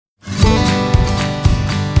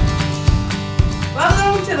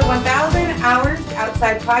1,000 Hours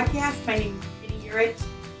Outside podcast. My name is Jenny Urich,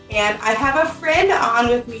 and I have a friend on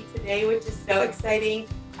with me today, which is so exciting.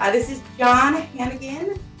 This is John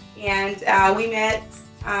Hannigan, and we met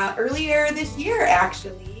earlier this year,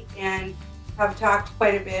 actually, and have talked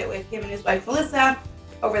quite a bit with him and his wife, Melissa,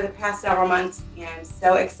 over the past several months, and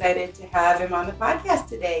so excited to have him on the podcast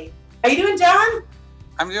today. How you doing, John?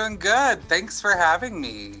 I'm doing good. Thanks for having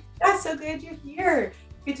me. That's so good you're here.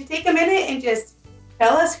 Could you take a minute and just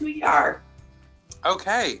tell us who you are?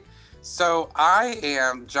 Okay, so I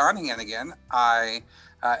am John Hannigan. I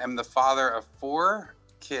am the father of 4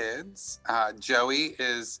 kids. Joey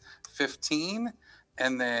is 15,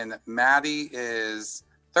 and then Maddie is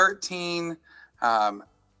 13.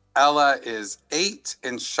 Ella is 8,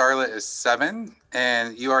 and Charlotte is 7.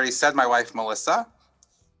 And you already said my wife, Melissa.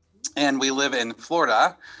 And we live in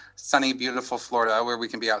Florida, sunny, beautiful Florida, where we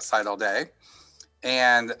can be outside all day.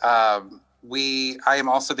 And I am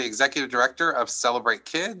also the executive director of Celebrate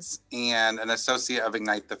Kids and an associate of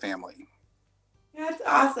Ignite the Family. That's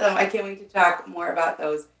awesome. I can't wait to talk more about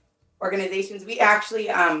those organizations. We actually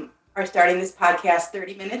are starting this podcast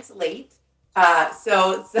 30 minutes late.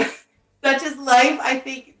 So such is life. I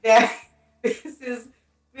think that this is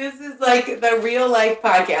like the real life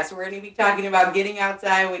podcast. We're going to be talking about getting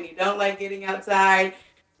outside when you don't like getting outside.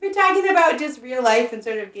 We're talking about just real life and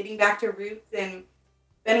sort of getting back to roots and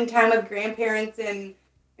spending time with grandparents and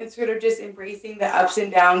sort of just embracing the ups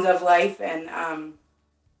and downs of life. And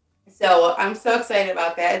so I'm so excited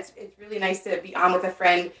about that. It's really nice to be on with a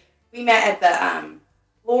friend. We met at the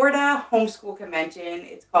Florida Homeschool Convention.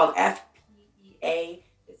 It's called FPEA.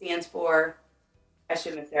 It stands for, I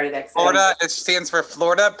shouldn't have started that. Florida, it stands for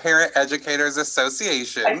Florida Parent Educators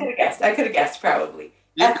Association. I could have guessed probably.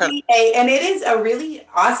 FPEA, and it is a really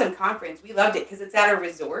awesome conference. We loved it because it's at a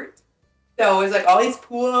resort. So it was like all these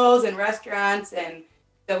pools and restaurants, and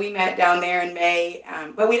so we met down there in May.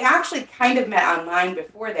 But we'd actually kind of met online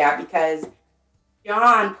before that because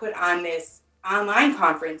John put on this online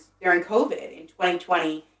conference during COVID in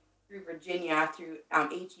 2020 through Virginia, through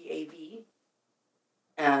HEAV.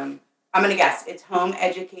 I'm going to guess it's Home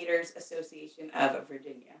Educators Association of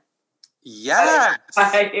Virginia. Yes. All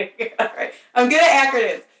right. I'm good at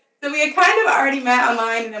acronyms. So we had kind of already met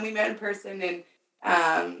online, and then we met in person, and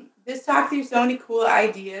just talked through so many cool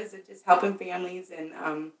ideas of just helping families.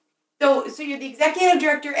 And so you're the executive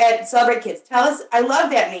director at Celebrate Kids. Tell us, I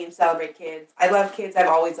love that name, Celebrate Kids. I love kids. I've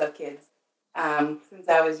always loved kids since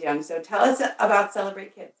I was young. So tell us about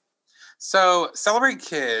Celebrate Kids. So Celebrate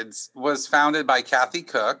Kids was founded by Kathy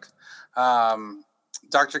Cook.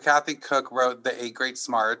 Dr. Kathy Cook wrote the 8 Great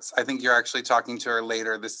Smarts. I think you're actually talking to her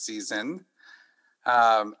later this season.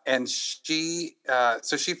 And she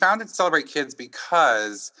founded Celebrate Kids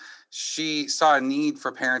because she saw a need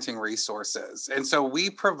for parenting resources. And so we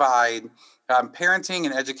provide parenting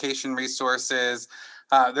and education resources.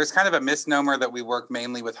 There's kind of a misnomer that we work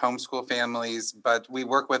mainly with homeschool families, but we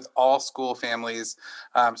work with all school families.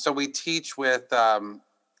 So we teach with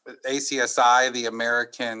ACSI, the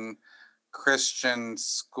American Christian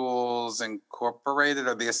Schools Incorporated,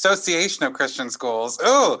 or the Association of Christian Schools.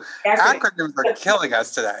 Ooh, acronyms are killing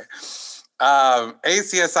us today.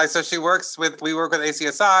 ACSI. So we work with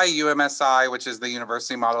ACSI, UMSI, which is the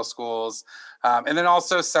University Model Schools, and then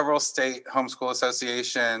also several state homeschool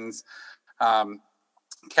associations.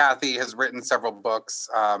 Kathy has written several books,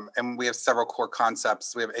 and we have several core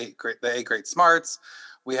concepts. We have the 8 Great Smarts.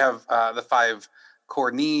 We have the 5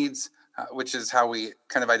 core needs, which is how we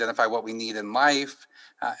kind of identify what we need in life.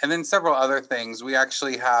 And then several other things. We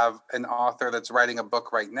actually have an author that's writing a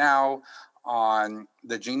book right now on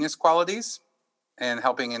the genius qualities and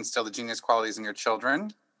helping instill the genius qualities in your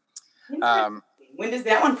children. When does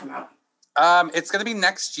that one come out? It's going to be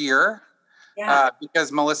next year. Yeah.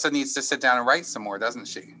 Because Melissa needs to sit down and write some more, doesn't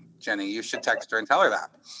she? Jenny, you should text her and tell her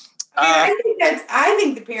that. I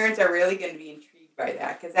think the parents are really going to be intrigued by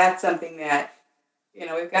that because that's something that,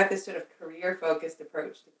 we've got this sort of career-focused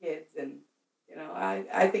approach to kids, and,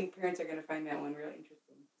 I think parents are going to find that one really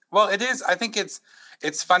interesting. Well, it is. I think it's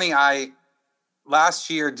funny. Last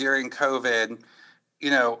year during COVID,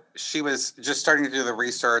 she was just starting to do the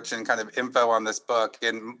research and kind of info on this book,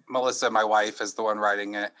 and Melissa, my wife, is the one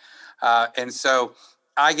writing it. And so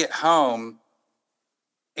I get home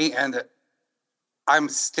and I'm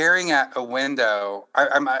staring at a window.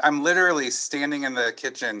 I'm literally standing in the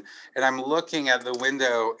kitchen and I'm looking at the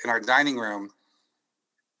window in our dining room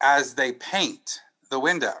as they paint the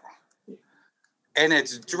window. And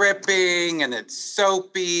it's dripping and it's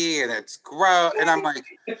soapy and it's gross. And I'm like,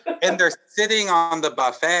 and they're sitting on the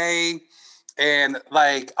buffet And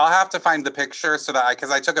like, I'll have to find the picture so that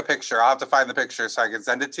because I took a picture, I'll have to find the picture so I can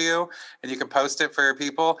send it to you and you can post it for your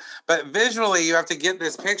people. But visually, you have to get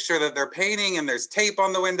this picture that they're painting and there's tape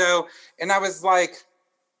on the window. And I was like,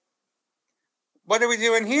 what are we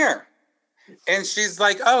doing here? And she's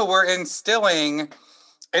like, oh, we're instilling.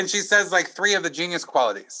 And she says like 3 of the genius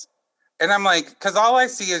qualities. And I'm like, because all I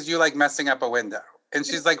see is you like messing up a window. And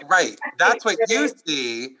she's like, right, that's what you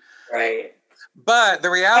see. Right. But the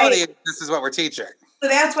reality is this is what we're teaching. So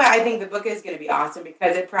that's why I think the book is going to be awesome,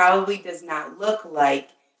 because it probably does not look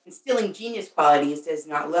like, instilling genius qualities does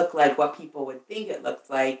not look like what people would think it looks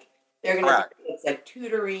like. They're going to think it looks like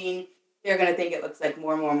tutoring. They're going to think it looks like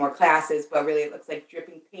more classes, but really it looks like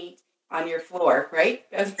dripping paint on your floor, right?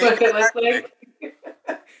 That's what it looks like.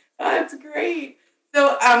 That's great.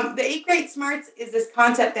 So the 8 Great Smarts is this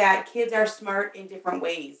concept that kids are smart in different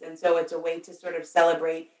ways. And so it's a way to sort of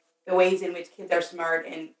celebrate the ways in which kids are smart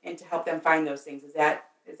and to help them find those things. Is that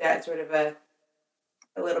sort of a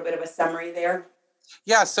little bit of a summary there?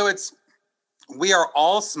 Yeah, so we are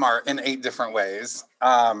all smart in 8 different ways.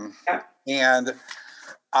 Yeah. And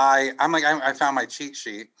I found my cheat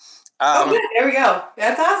sheet. Yeah, there we go.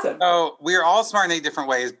 That's awesome. So we are all smart in 8 different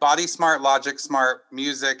ways: body smart, logic smart,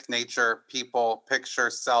 music, nature, people,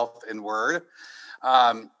 picture, self, and word.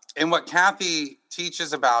 And what Kathy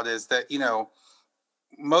teaches about is that,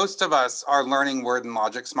 most of us are learning word and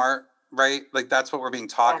logic smart, right? Like that's what we're being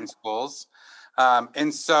taught in schools.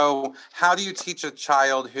 And so how do you teach a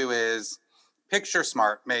child who is picture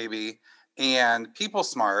smart maybe and people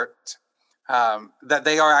smart that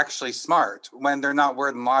they are actually smart when they're not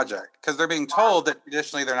word and logic? Because they're being told that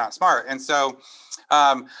traditionally they're not smart. And so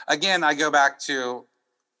again, I go back to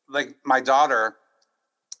like my daughter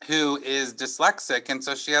who is dyslexic. And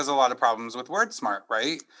so she has a lot of problems with word smart,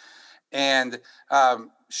 right? And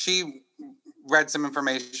she read some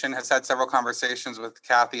information, has had several conversations with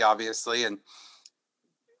Kathy, obviously. And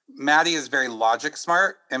Maddie is very logic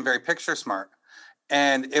smart and very picture smart.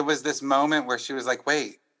 And it was this moment where she was like,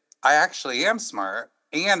 wait, I actually am smart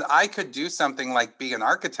and I could do something like be an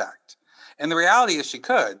architect. And the reality is she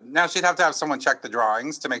could. Now she'd have to have someone check the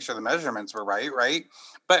drawings to make sure the measurements were right?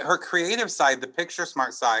 But her creative side, the picture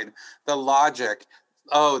smart side, the logic,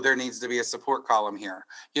 oh, there needs to be a support column here.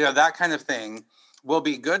 That kind of thing will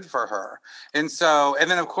be good for her. And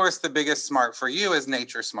then of course, the biggest smart for you is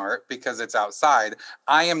nature smart because it's outside.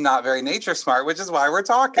 I am not very nature smart, which is why we're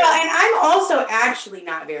talking. Well, and I'm also actually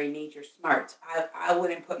not very nature smart. I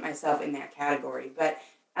wouldn't put myself in that category, but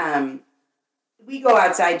we go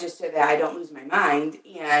outside just so that I don't lose my mind.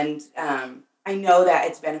 And I know that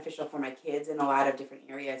it's beneficial for my kids in a lot of different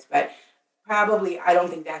areas, but probably I don't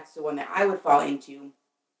think that's the one that I would fall into.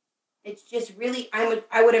 It's just really, I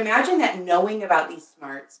would imagine that knowing about these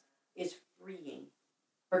smarts is freeing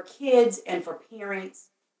for kids and for parents,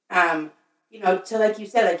 to, like you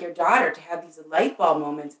said, like your daughter, to have these light bulb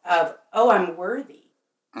moments of, oh, I'm worthy.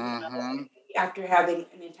 Mm-hmm. After having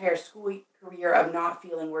an entire school career of not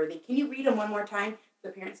feeling worthy. Can you read them one more time so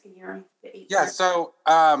parents can hear them? Yeah, so...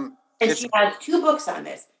 and she has 2 books on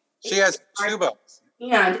this. She has 2 books.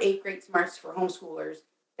 And 8 Great Smarts for Homeschoolers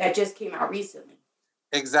that just came out recently.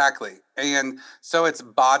 Exactly. And so it's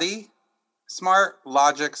body smart,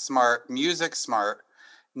 logic smart, music smart,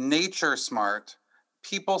 nature smart,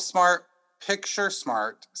 people smart, picture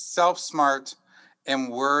smart, self smart, and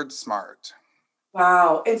word smart.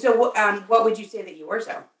 Wow. And so what would you say that yours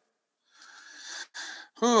are?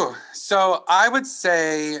 So I would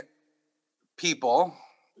say people.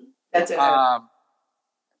 That's it.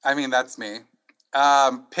 That's me.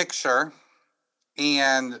 Picture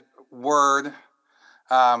and word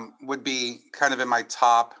would be kind of in my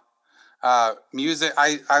top. Music,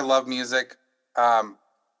 I love music,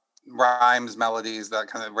 rhymes, melodies, that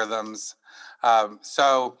kind of rhythms.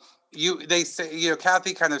 They say,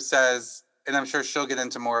 Kathy kind of says, and I'm sure she'll get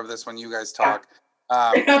into more of this when you guys talk.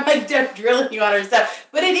 I'm like drilling you on her stuff,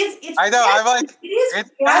 but it's. I know. I'm like, it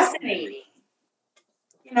is fascinating.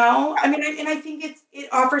 And I think it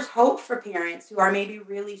offers hope for parents who are maybe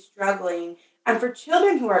really struggling, and for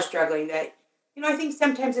children who are struggling. That I think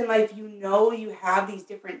sometimes in life, you have these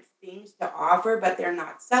different things to offer, but they're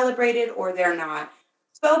not celebrated or they're not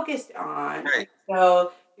focused on. Right.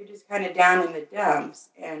 So you're just kind of down in the dumps.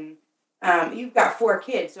 And you've got 4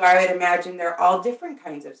 kids, so I would imagine they're all different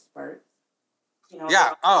kinds of smarts.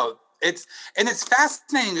 Yeah. Oh, it's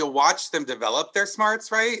fascinating to watch them develop their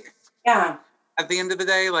smarts, right? Yeah. At the end of the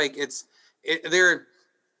day, like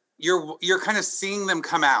you're kind of seeing them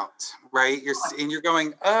come out, right? You're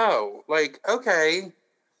going, oh, like, okay,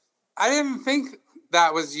 I didn't think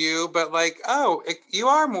that was you, but like, oh, you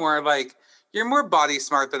are more like, you're more body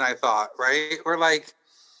smart than I thought, right? We're like,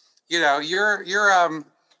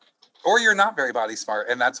 or you're not very body smart,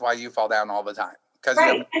 and that's why you fall down all the time. Because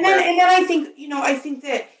right. And then I think, I think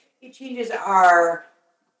that it changes our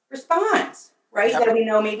response, right? Yep. That we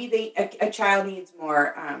know maybe a child needs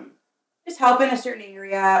more just help in a certain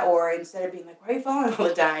area, or instead of being like, why are you falling all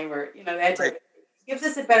the time? Or, that type of gives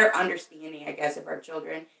us a better understanding, I guess, of our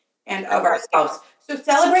children and of ourselves. So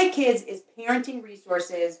Celebrate Kids is parenting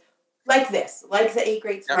resources like this, like the 8th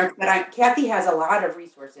grade Smarts. But Kathy has a lot of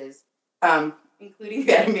resources, including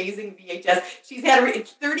that amazing VHS. She's had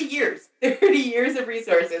 30 years of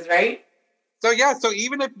resources, right? So so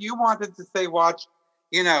even if you wanted to say watch,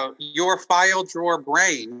 your file drawer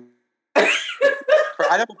brain,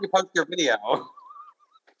 I don't know if you post your video. Oh,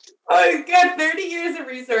 it's got 30 years of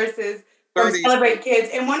resources from Celebrate Kids.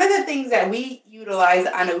 And one of the things that we utilize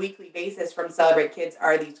on a weekly basis from Celebrate Kids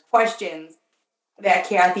are these questions that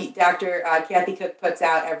Dr. Kathy Cook puts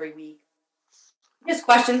out every week. Just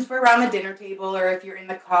questions for around the dinner table or if you're in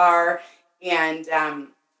the car. And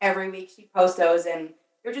every week she posts those. And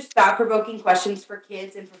they're just thought-provoking questions for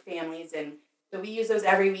kids and for families. And so we use those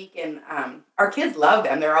every week. And our kids love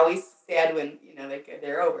them. They're always sad when,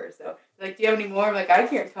 they're over. So like, do you have any more? I'm like, I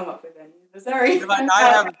can't come up with any. Sorry. Like, I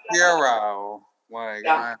have 0. Like,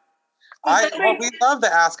 yeah. we love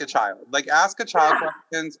to ask a child. Like, ask a child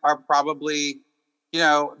questions are probably,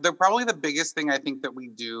 they're probably the biggest thing I think that we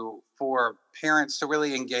do for parents to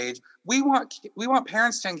really engage. We want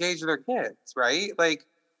parents to engage their kids, right? Like,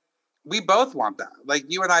 we both want that. Like,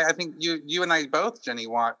 you and I think you and I both, Jenny,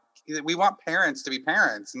 we want parents to be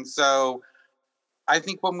parents. And so I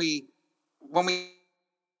think when we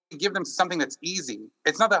give them something that's easy,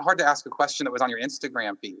 it's not that hard to ask a question that was on your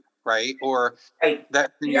Instagram feed, right? Or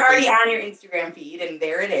that you're already on your Instagram feed, and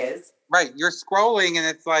there it is. Right, you're scrolling, and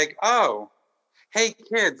it's like, oh, hey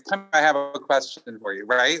kids, come, I have a question for you,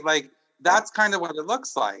 right? Like, that's kind of what it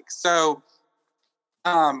looks like. So,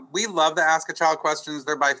 we love to ask a child questions.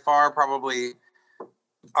 They're by far probably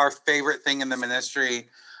our favorite thing in the ministry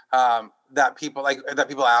that people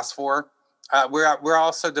ask for. We're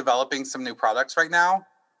also developing some new products right now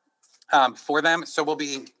for them. So we'll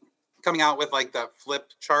be coming out with like the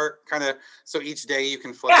flipped chart kind of. So each day you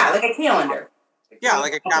can flip. Yeah, like a calendar. Yeah,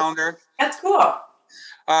 like a calendar. That's cool.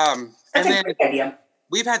 That's a great idea.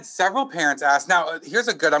 We've had several parents ask. Now, I'm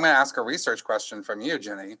going to ask a research question from you,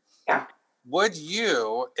 Jenny. Yeah. Would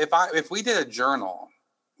you, if we did a journal,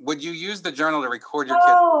 would you use the journal to record your kids?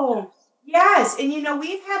 Oh, yes. And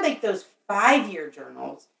we've had like those 5-year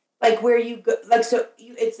journals, like where you go, like, so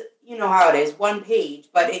it's, how it is, one page,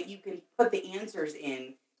 but you can put the answers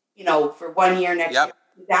in, for 1 year next year.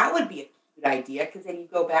 That would be a cute idea, because then you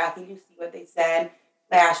go back and you see what they said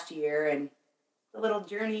last year and the little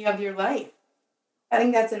journey of your life. I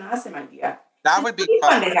think that's an awesome idea. That would be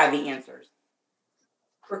fun to have the answers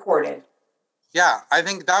recorded. Yeah, I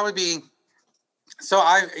think that would be. So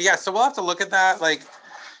we'll have to look at that. Like,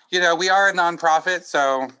 we are a nonprofit,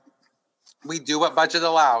 so we do what budget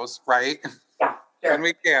allows, right? Yeah, sure. And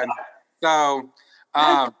we can. So,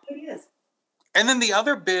 and then the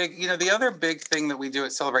other big thing that we do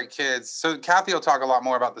at Celebrate Kids. So Kathy will talk a lot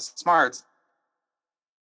more about the smarts.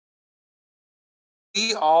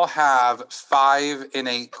 We all have 5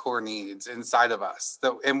 innate core needs inside of us,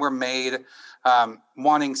 and we're made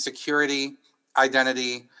wanting security,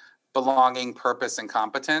 identity, belonging, purpose, and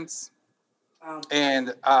competence. Wow.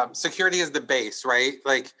 And security is the base, right?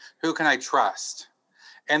 Like, who can I trust?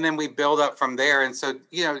 And then we build up from there. And so,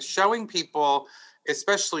 showing people,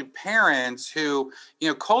 especially parents who,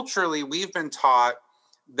 culturally, we've been taught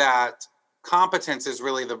that competence is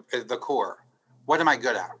really the core. What am I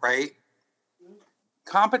good at, right?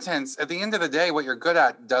 Competence, at the end of the day, what you're good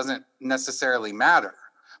at doesn't necessarily matter.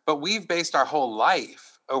 But we've based our whole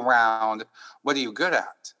life around, what are you good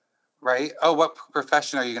at, right? Oh, what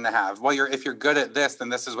profession are you going to have? Well, if you're good at this, then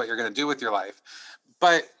this is what you're going to do with your life.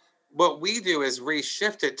 But what we do is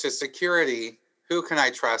reshift it to security, who can I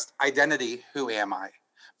trust? Identity, who am I?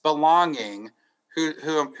 Belonging, who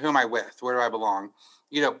am I with? Where do I belong?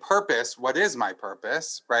 Purpose, what is my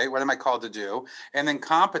purpose, right? What am I called to do? And then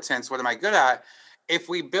competence, what am I good at? If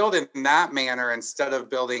we build in that manner instead of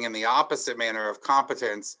building in the opposite manner of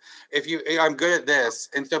competence, I'm good at this,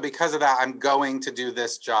 and so because of that, I'm going to do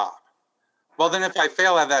this job. Well, then if I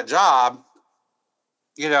fail at that job,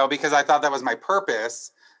 because I thought that was my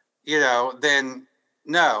purpose, then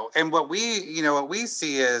no. And what we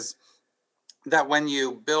see is that when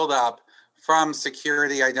you build up from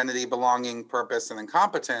security, identity, belonging, purpose, and then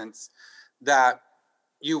competence, that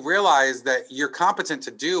you realize that you're competent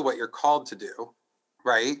to do what you're called to do,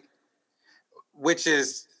 right? Which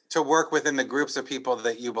is to work within the groups of people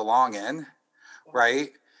that you belong in,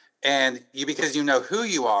 right? And because you know who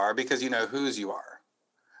you are, because you know whose you are,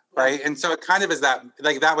 right? And so it kind of is that,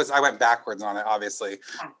 like, that was, I went backwards on it, obviously.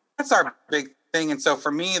 That's our big thing. And so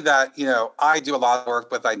for me, that, I do a lot of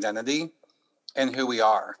work with identity and who we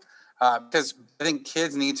are, because I think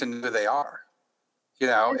kids need to know who they are,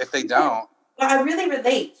 if they don't. Well, I really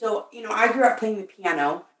relate. So, I grew up playing the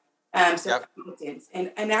piano, so competence.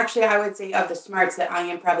 And actually, I would say of the smarts that I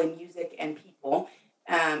am probably music and people.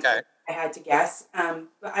 I had to guess.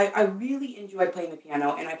 But I really enjoy playing the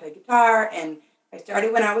piano, and I play guitar, and I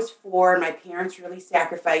started when I was 4, and my parents really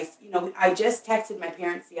sacrificed. I just texted my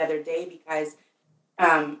parents the other day because,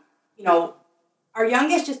 our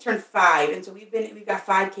youngest just turned 5, and so we've got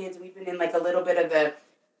 5 kids, and we've been in like a little bit of the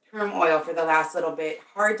turmoil for the last little bit.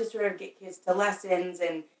 Hard to sort of get kids to lessons,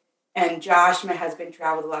 and Josh, my husband,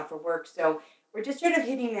 traveled a lot for work, so we're just sort of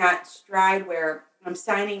hitting that stride where I'm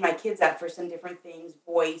signing my kids up for some different things,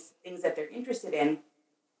 voice, things that they're interested in,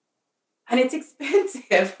 and it's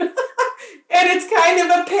expensive, and it's kind of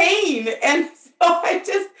a pain, and so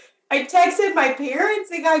I texted my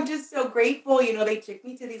parents, and I'm just so grateful. They took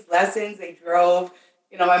me to these lessons. They drove.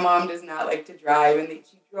 My mom does not like to drive, and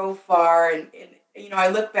she drove far, and I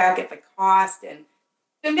look back at the cost, and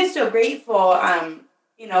I'm just so grateful.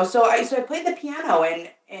 So I played the piano,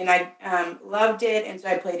 and I loved it, and so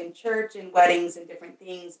I played in church and weddings and different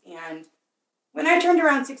things. And when I turned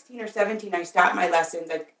around 16 or 17, I stopped my lessons.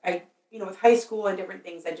 I with high school and different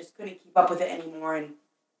things, I just couldn't keep up with it anymore, and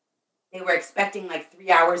they were expecting like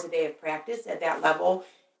 3 hours a day of practice at that level,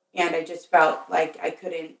 and I just felt like I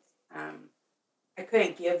couldn't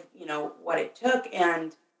give what it took,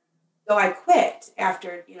 and so I quit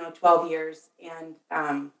after 12 years, and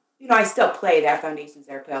I still play that foundations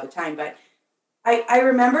there, I play all the time, but I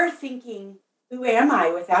remember thinking, who am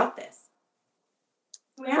I without this?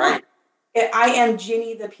 Who am I? I am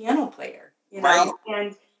Ginny, the piano player,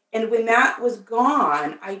 and when that was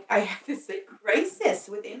gone, I had this like crisis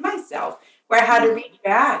within myself where I had to reach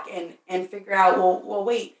back and figure out, well,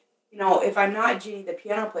 wait, if I'm not Ginny, the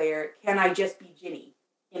piano player, can I just be Ginny?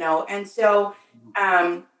 And so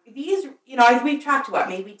these, we've talked about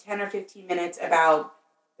maybe 10 or 15 minutes about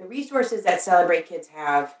the resources that Celebrate Kids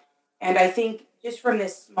have. And I think just from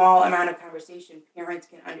this small amount of conversation, parents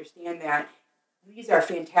can understand that these are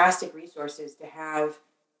fantastic resources to have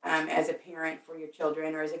as a parent for your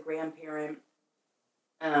children or as a grandparent.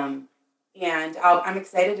 And I'm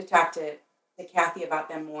excited to talk to Kathy about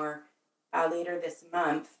them more later this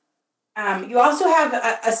month. You also have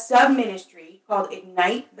a sub-ministry called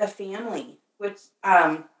Ignite the Family, which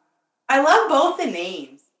I love both the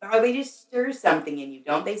names. They just stir something in you,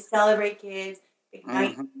 don't they? Celebrate Kids,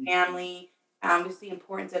 Ignite the Family, just the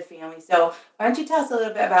importance of family. So why don't you tell us a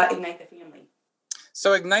little bit about Ignite the Family?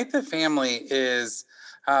 So Ignite the Family is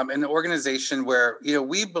an organization where,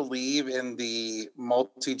 we believe in the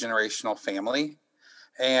multi-generational family.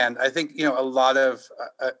 And I think, a lot of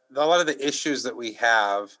the issues that we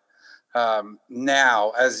have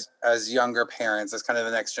now as younger parents, as kind of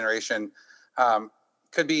the next generation,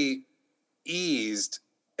 could be eased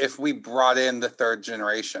if we brought in the third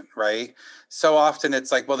generation, right? So often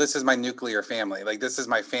it's like, well, this is my nuclear family. Like, this is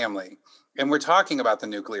my family. And we're talking about the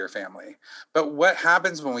nuclear family. But what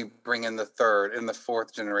happens when we bring in the third and the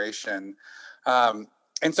fourth generation? And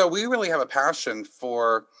so we really have a passion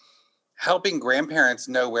for helping grandparents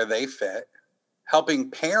know where they fit, helping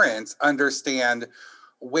parents understand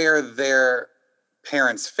where their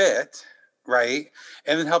parents fit, right?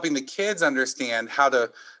 And then helping the kids understand how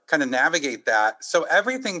to kind of navigate that. So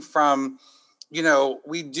everything from,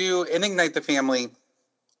 we do in Ignite the Family,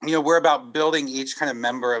 we're about building each kind of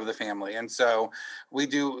member of the family. And so we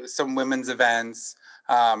do some women's events.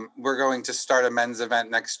 We're going to start a men's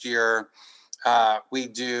event next year. We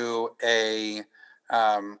do a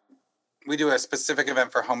specific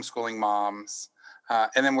event for homeschooling moms.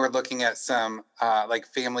 And then we're looking at some like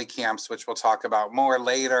family camps, which we'll talk about more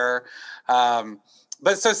later.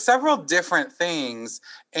 But so several different things.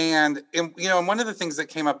 And one of the things that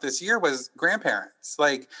came up this year was grandparents.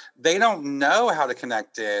 Like, they don't know how to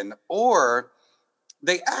connect in, or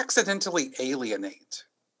they accidentally alienate,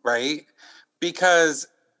 right? Because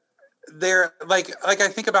they're like I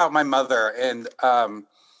think about my mother, and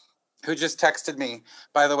who just texted me,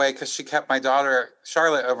 by the way, because she kept my daughter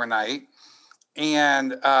Charlotte overnight.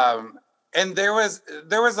 And there was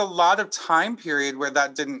a lot of time period where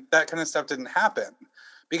that kind of stuff didn't happen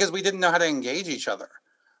because we didn't know how to engage each other,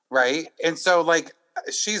 right? And so, like,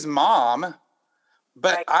 she's mom,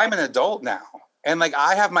 but I'm an adult now, and like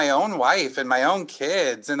I have my own wife and my own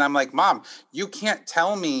kids, and I'm like, Mom, you can't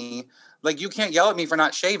tell me Like, you can't yell at me for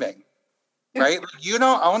not shaving, right? Like, you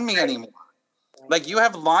don't own me anymore. Like, you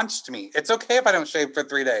have launched me. It's okay if I don't shave for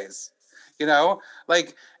 3 days,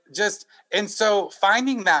 like and so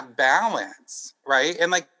finding that balance, right?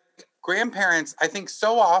 And like grandparents, I think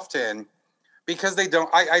so often, because they don't,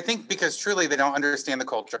 I think because truly they don't understand the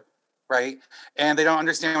culture, right? And they don't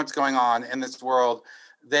understand what's going on in this world.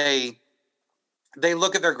 They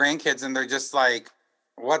look at their grandkids and they're just like,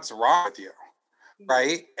 what's wrong with you?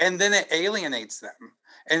 Right? And then it alienates them.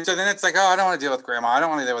 And so then it's like, oh, I don't want to deal with grandma. I don't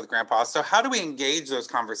want to deal with grandpa. So how do we engage those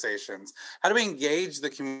conversations? How do we engage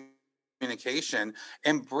the communication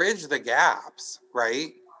and bridge the gaps,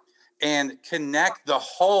 right? And connect the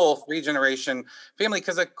whole 3-generation family,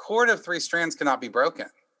 because a cord of 3 strands cannot be broken.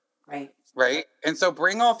 Right. And so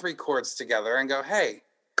bring all 3 cords together and go, hey,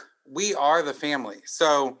 we are the family.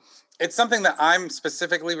 So it's something that I'm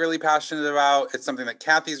specifically really passionate about. It's something that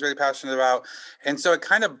Kathy's really passionate about. And so it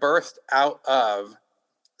kind of birthed out of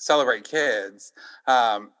Celebrate Kids,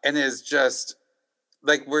 and is just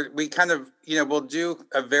like, we kind of, we'll do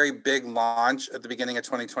a very big launch at the beginning of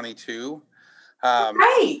 2022.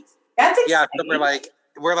 Right. That's exciting. Yeah, so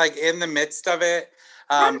we're like in the midst of it.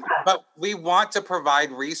 But we want to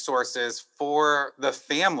provide resources for the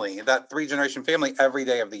family, that 3-generation family, every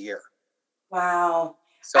day of the year. Wow.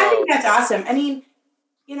 So, I think that's awesome. I mean,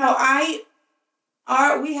 we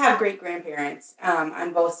have great grandparents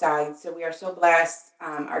on both sides. So we are so blessed.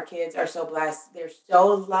 Our kids are so blessed. They're so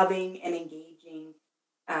loving and engaging.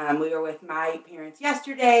 We were with my parents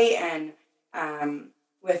yesterday and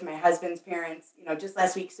with my husband's parents, just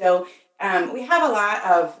last week. So we have a lot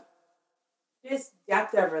of this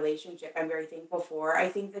depth of relationship I'm very thankful for. I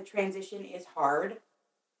think the transition is hard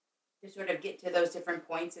to sort of get to those different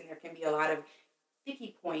points, and there can be a lot of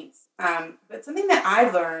sticky points. But something that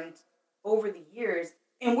I've learned over the years,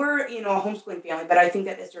 and we're, a homeschooling family, but I think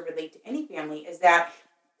that this would relate to any family, is that,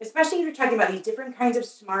 especially if you're talking about these different kinds of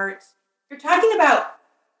smarts, you're talking about,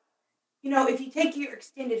 if you take your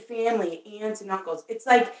extended family, aunts and uncles, it's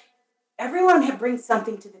like everyone brings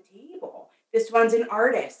something to the table. This one's an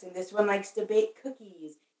artist, and this one likes to bake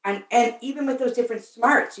cookies. And even with those different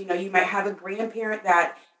smarts, you might have a grandparent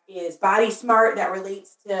that is body smart that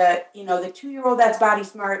relates to, the 2-year-old that's body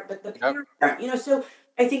smart, but the parent, so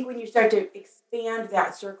I think when you start to expand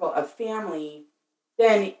that circle of family,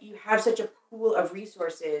 then you have such a pool of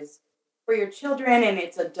resources for your children, and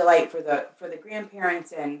it's a delight for the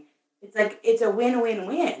grandparents, and it's like, it's a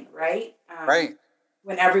win-win-win, right? Right.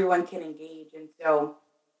 When everyone can engage. And so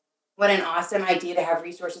what an awesome idea to have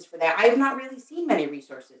resources for that. I have not really seen many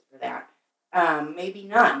resources for that. Maybe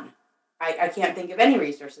none. I can't think of any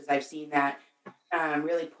resources I've seen that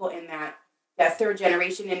really put in that 3rd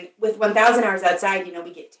generation. And with 1,000 Hours Outside,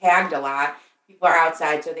 we get tagged a lot. People are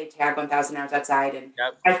outside, so they tag 1,000 Hours Outside. And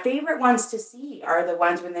my favorite ones to see are the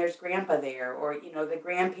ones when there's grandpa there, or, the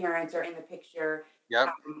grandparents are in the picture.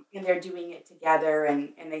 And they're doing it together,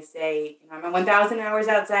 and they say, I'm a 1,000 hours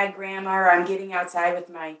outside grandma, or I'm getting outside with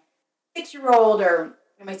my 6-year-old or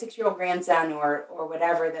my 6-year-old grandson, or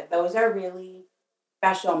whatever, that those are really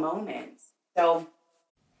special moments. So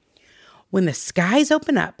when the skies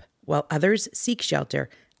open up while others seek shelter,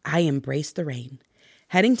 I embrace the rain.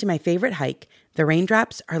 Heading to my favorite hike, the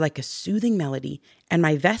raindrops are like a soothing melody, and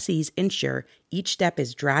my Vessies ensure each step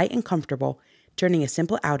is dry and comfortable, turning a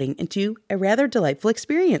simple outing into a rather delightful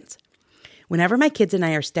experience. Whenever my kids and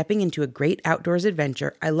I are stepping into a great outdoors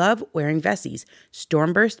adventure, I love wearing Vessies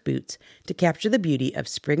Stormburst boots to capture the beauty of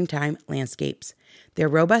springtime landscapes. Their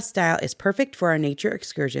robust style is perfect for our nature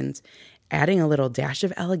excursions, adding a little dash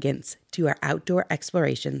of elegance to our outdoor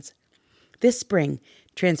explorations. This spring,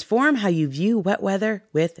 transform how you view wet weather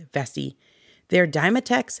with Vessi. Their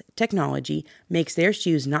Dymatex technology makes their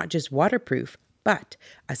shoes not just waterproof, but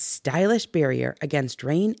a stylish barrier against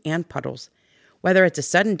rain and puddles. Whether it's a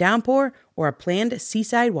sudden downpour or a planned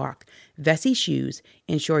seaside walk, Vessi shoes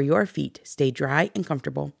ensure your feet stay dry and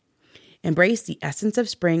comfortable. Embrace the essence of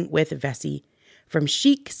spring with Vessi. From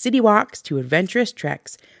chic city walks to adventurous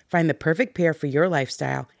treks, find the perfect pair for your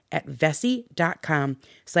lifestyle at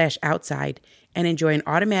vessi.com/outside and enjoy an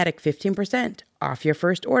automatic 15% off your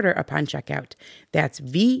first order upon checkout. That's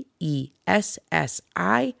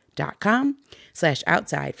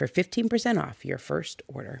VESSI.com/outside for 15% off your first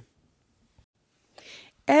order.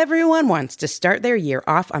 Everyone wants to start their year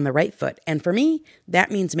off on the right foot, and for me,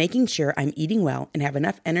 that means making sure I'm eating well and have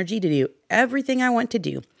enough energy to do everything I want to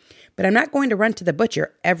do. But I'm not going to run to the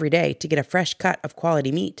butcher every day to get a fresh cut of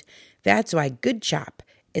quality meat. That's why Good Chop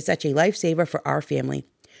is such a lifesaver for our family.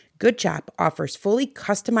 Good Chop offers fully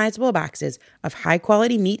customizable boxes of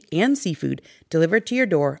high-quality meat and seafood delivered to your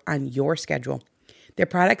door on your schedule. Their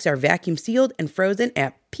products are vacuum sealed and frozen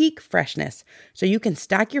at peak freshness, so you can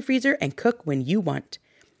stock your freezer and cook when you want.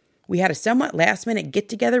 We had a somewhat last-minute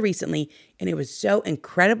get-together recently, and it was so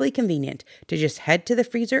incredibly convenient to just head to the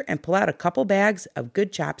freezer and pull out a couple bags of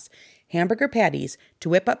Good Chops hamburger patties to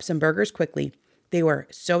whip up some burgers quickly. They were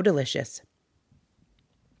so delicious.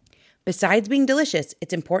 Besides being delicious,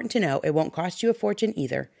 it's important to know it won't cost you a fortune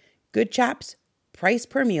either. Good Chops price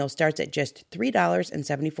per meal starts at just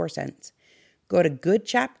 $3.74. Go to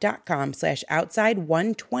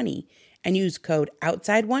goodchop.com/outside120 and use code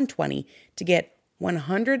outside120 to get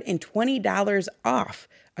 $120 off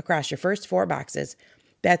across your first 4 boxes.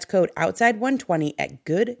 That's code outside120 at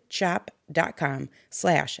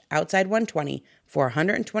goodchop.com/outside120 for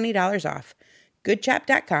 $120 off.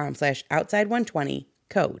 goodchop.com/outside120,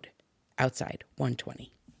 code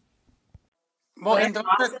outside120. Well, and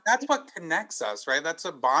that's what connects us, right? That's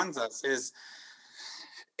what bonds us. Is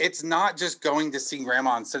it's not just going to see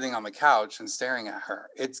grandma and sitting on the couch and staring at her.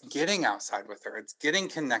 It's getting outside with her. It's getting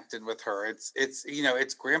connected with her. It's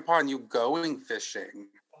it's grandpa and you going fishing.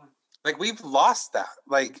 Like, we've lost that.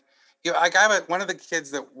 Like, I have one of the kids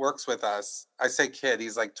that works with us. I say kid,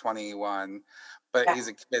 he's like 21, but he's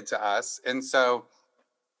a kid to us. And so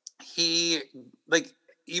he, like,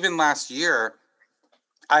 even last year,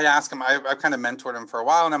 I'd ask him, I've kind of mentored him for a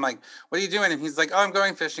while, and I'm like, what are you doing? And he's like, oh, I'm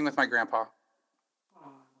going fishing with my grandpa.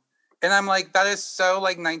 And I'm like, that is so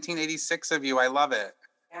like 1986 of you. I love it.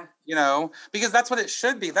 Yeah. Because that's what it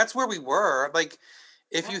should be. That's where we were. Like,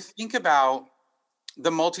 if you think about the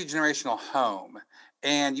multi-generational home,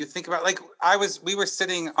 and you think about, like, we were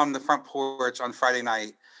sitting on the front porch on Friday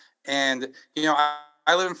night, and,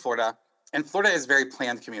 I live in Florida, and Florida is very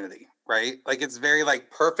planned community, right? Like, it's very like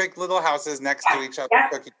perfect little houses next to each other.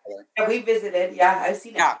 Yeah, we visited. Yeah, I've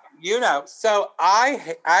seen it. Yeah, so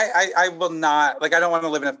I will not, like, I don't want to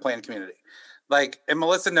live in a planned community. Like, and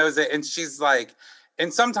Melissa knows it, and she's like,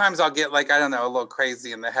 and sometimes I'll get, like, I don't know, a little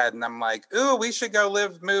crazy in the head, and I'm like, ooh, we should go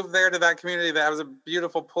move there to that community that has a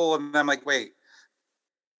beautiful pool. And I'm like, wait,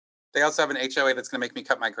 they also have an HOA that's going to make me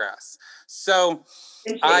cut my grass. So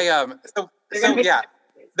yeah, they're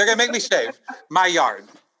going to make me shave my yard.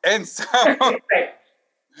 And so,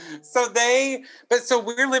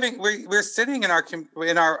 we're sitting on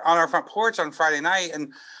our front porch on Friday night,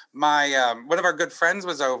 and my one of our good friends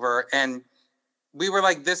was over, and we were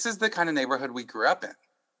like, this is the kind of neighborhood we grew up in.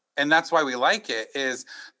 And that's why we like it, is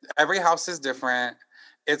every house is different.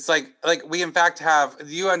 It's like we in fact have,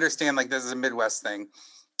 you understand, like, this is a Midwest thing.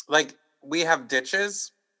 Like, we have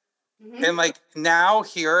ditches. Mm-hmm. And like now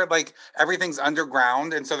here, like, everything's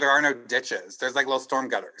underground. And so there are no ditches. There's like little storm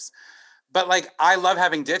gutters. But like, I love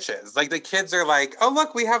having ditches. Like, the kids are like, oh,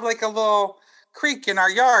 look, we have like a little creek in our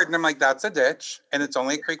yard. And I'm like, that's a ditch. And it's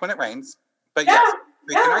only a creek when it rains. But yes,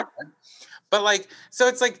 creek in our yard. But like, so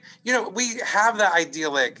it's like, we have that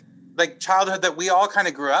idyllic, like, childhood that we all kind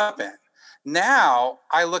of grew up in. Now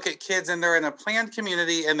I look at kids, and they're in a planned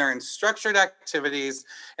community, and they're in structured activities,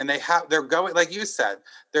 and they're going, like you said,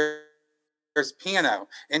 there's piano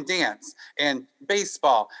and dance and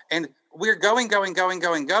baseball, and we're going.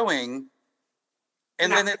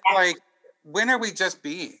 And then it's like, when are we just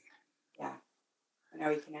being? Yeah. When are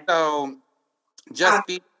we connected? So just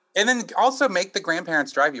be, and then also make the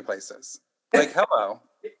grandparents drive you places. Like, hello.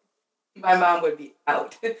 My mom would be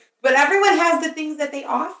out. But everyone has the things that they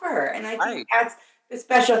offer. And I think that's the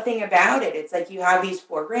special thing about it. It's like, you have these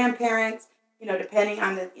 4 grandparents, depending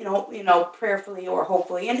on the, prayerfully or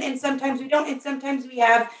hopefully. And sometimes we don't. And sometimes we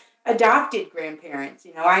have adopted grandparents.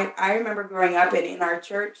 I remember growing up in our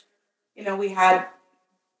church, we had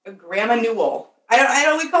a Grandma Newell. I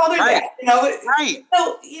don't we called her that. Right.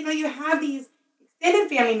 So, you have these extended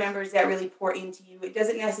family members that really pour into you. It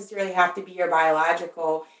doesn't necessarily have to be your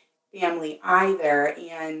biological family either.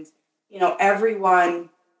 And, everyone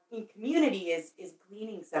in community is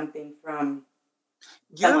gleaning something from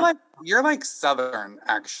You're like Southern,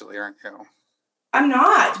 actually, aren't you? I'm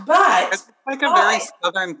not, but it's like a very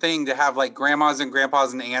Southern thing to have like grandmas and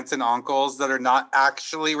grandpas and aunts and uncles that are not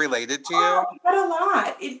actually related to you. But a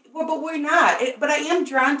lot. But we're not. But I am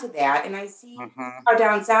drawn to that, and I see how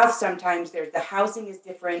down south sometimes the housing is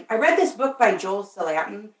different. I read this book by Joel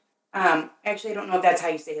Salatin. Actually, I don't know if that's how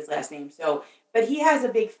you say his last name. But he has a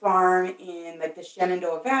big farm in like the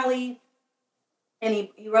Shenandoah Valley, and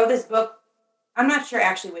he wrote this book. I'm not sure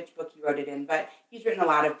actually which book he wrote it in, but he's written a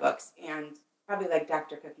lot of books, and probably like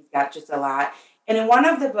Dr. Cook, he's got just a lot. And in one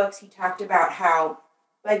of the books, he talked about how,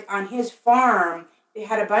 like, on his farm, they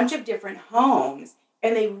had a bunch of different homes,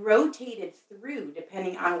 and they rotated through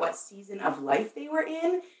depending on what season of life they were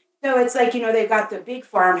in. So it's like, they've got the big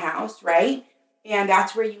farmhouse, right? And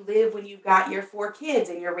that's where you live when you've got your 4 kids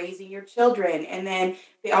and you're raising your children. And then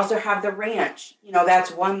they also have the ranch.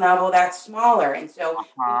 That's one level that's smaller. And so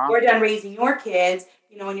when Uh-huh. you're done raising your kids,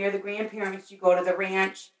 when you're the grandparents, you go to the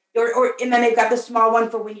ranch. And then they've got the small one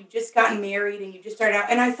for when you've just gotten married and you just started out.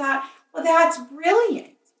 And I thought, well, that's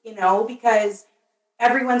brilliant, because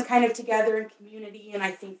everyone's kind of together in community. And I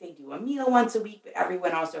think they do a meal once a week, but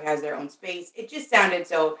everyone also has their own space. It just sounded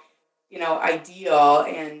so, ideal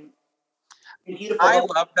and beautiful. I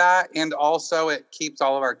love that. And also it keeps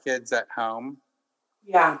all of our kids at home.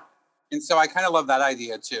 Yeah. And so I kind of love that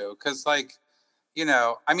idea too. Cause I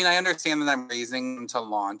understand that I'm raising them to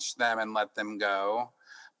launch them and let them go.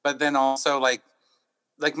 But then also like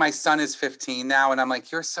my son is 15 now and I'm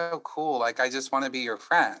like, you're so cool. Like, I just want to be your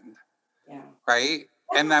friend. Yeah. Right.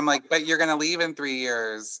 And I'm like, but you're going to leave in 3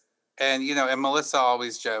 years. And, and Melissa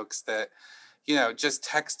always jokes that, just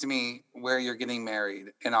text me where you're getting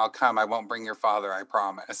married and I'll come. I won't bring your father, I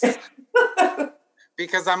promise.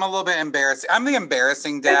 Because I'm a little bit embarrassed. I'm the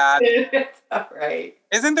embarrassing dad. Right.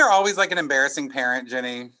 Isn't there always like an embarrassing parent,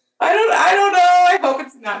 Jenny? I don't know. I hope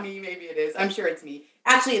it's not me. Maybe it is. I'm sure it's me.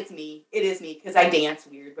 Actually, it's me. It is me because I dance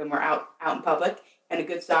weird when we're out in public and a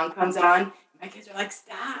good song comes on. My kids are like,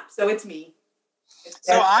 stop. So it's me.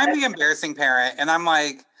 So I'm the embarrassing parent and I'm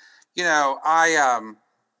like,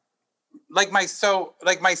 like my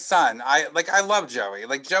son, I love Joey.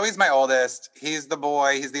 Like Joey's my oldest. He's the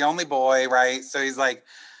boy. He's the only boy, right? So he's like,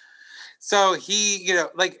 so he,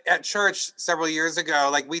 like at church several years ago,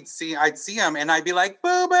 like I'd see him and I'd be like,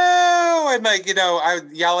 boo boo. And like, I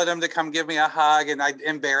would yell at him to come give me a hug and I'd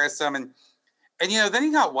embarrass him. And then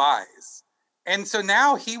he got wise. And so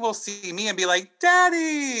now he will see me and be like,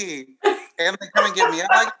 Daddy. And they come and give me a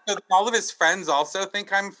hug. So all of his friends also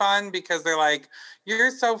think I'm fun because they're like,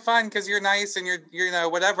 you're so fun because you're nice and you're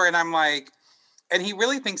whatever. And I'm like, and he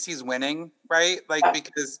really thinks he's winning, right? Like,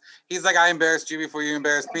 because he's like, I embarrassed you before you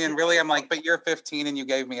embarrassed me. And really, I'm like, but you're 15 and you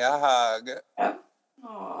gave me a hug.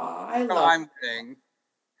 Aw, I So love I'm winning.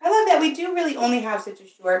 I love that. We do really only have such a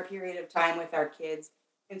short period of time with our kids.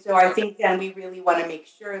 And so I think then we really want to make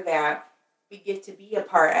sure that we get to be a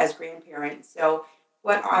part as grandparents. So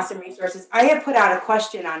what awesome resources. I had put out a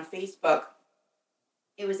question on Facebook.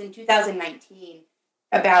 It was in 2019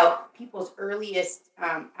 about people's earliest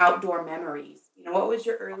outdoor memories. What was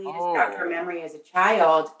your earliest outdoor memory as a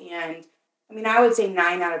child? And I would say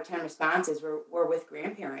 9 out of 10 responses were with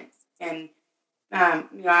grandparents. And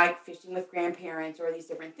like fishing with grandparents or these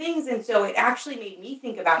different things. And so it actually made me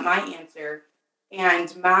think about my answer.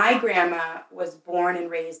 And my grandma was born and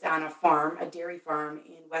raised on a farm, a dairy farm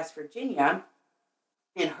in West Virginia.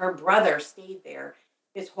 And her brother stayed there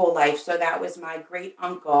his whole life. So that was my great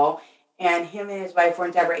uncle. And him and his wife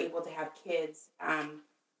weren't ever able to have kids.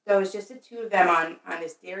 So it was just the two of them on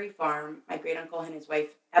this dairy farm, my great uncle and his wife,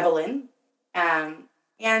 Evelyn.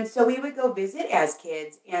 And so we would go visit as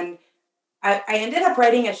kids. And I ended up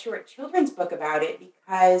writing a short children's book about it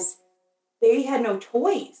because they had no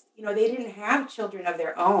toys. They didn't have children of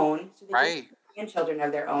their own. So they didn't have grandchildren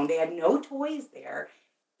of their own. They had no toys there.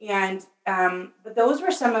 And but those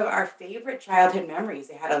were some of our favorite childhood memories.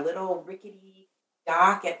 They had a little rickety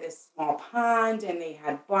dock at this small pond, and they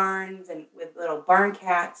had barns and with little barn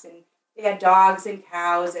cats, and they had dogs and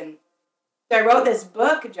cows. And so I wrote this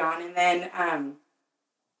book, John, and then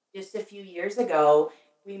just a few years ago,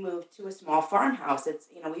 we moved to a small farmhouse. It's,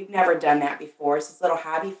 we've never done that before. It's this little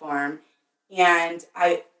hobby farm. And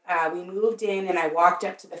we moved in and I walked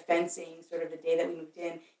up to the fencing sort of the day that we moved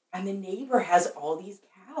in. And the neighbor has all these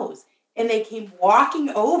cows and they came walking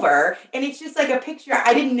over and it's just like a picture.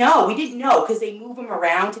 We didn't know because they move them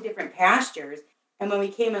around to different pastures. And when we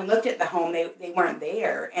came and looked at the home, they weren't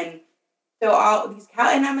there. And so all these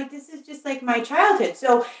cows, and I'm like, this is just like my childhood.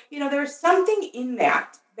 So, there's something in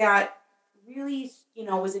that really,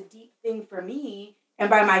 was a deep thing for me. And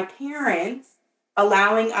by my parents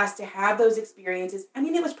allowing us to have those experiences,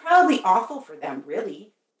 it was probably awful for them,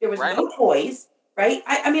 really. There was no toys, right?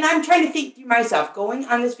 I'm trying to think through myself. Going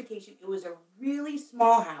on this vacation, it was a really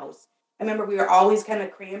small house. I remember we were always kind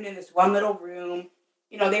of crammed in this one little room.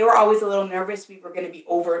 They were always a little nervous we were going to be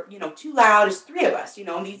over, too loud. It's 3 of us,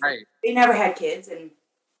 and they never had kids. And,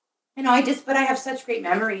 but I have such great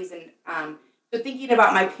memories. And, so thinking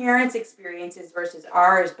about my parents' experiences versus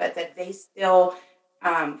ours, but that they still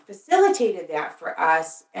facilitated that for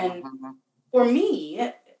us. And for me,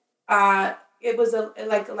 it was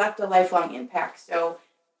left a lifelong impact. So,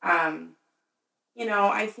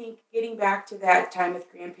 I think getting back to that time with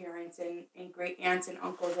grandparents and great aunts and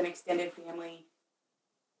uncles and extended family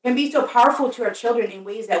can be so powerful to our children in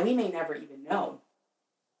ways that we may never even know.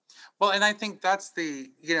 Well, and I think that's the,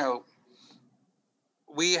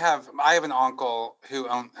 I have an uncle who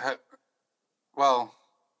well,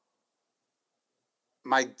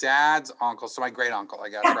 my dad's uncle, so my great uncle, I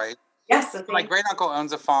guess, right? Yes. So my great uncle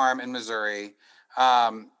owns a farm in Missouri.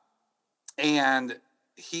 And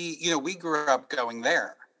we grew up going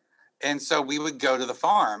there. And so we would go to the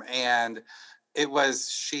farm, and it was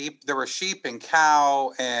sheep. There were sheep and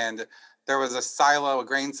cow, and there was a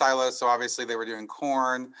grain silo. So obviously they were doing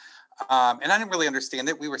corn. And I didn't really understand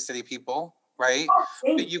it. We were city people, right? Oh,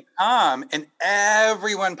 but you come and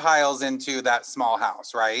everyone piles into that small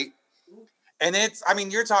house, right? And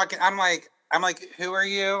you're talking, I'm like, who are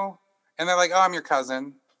you? And they're like, oh, I'm your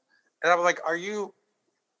cousin. And I'm like, are you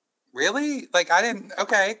really? Like, I didn't,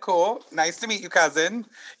 okay, cool. Nice to meet you, cousin,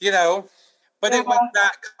 But it was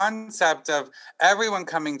that concept of everyone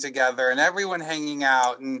coming together and everyone hanging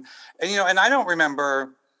out. And I don't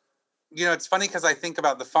remember, it's funny because I think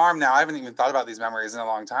about the farm now. I haven't even thought about these memories in a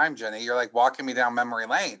long time, Jenny. You're like walking me down memory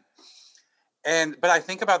lane. But I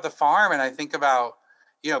think about the farm, and I think about,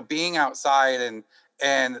 being outside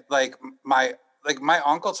and like my great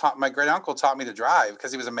uncle taught me to drive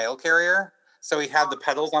because he was a mail carrier. So he had the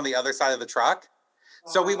pedals on the other side of the truck.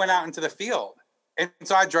 So we went out into the field. And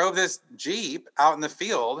so I drove this Jeep out in the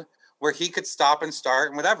field where he could stop and start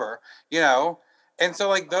and whatever, And so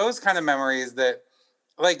like those kind of memories that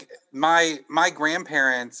like my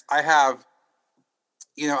grandparents, I have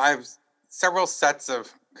several sets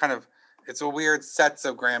of it's a weird sets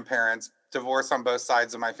of grandparents, divorce on both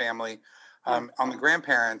sides of my family, on the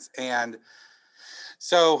grandparents. And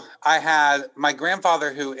so I had my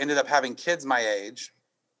grandfather who ended up having kids my age,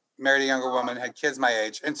 married a younger woman, had kids my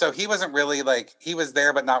age. And so he wasn't really like, he was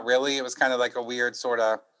there, but not really. It was kind of like a weird sort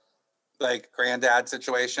of like granddad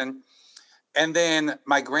situation. And then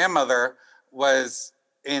my grandmother was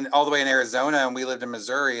all the way in Arizona, and we lived in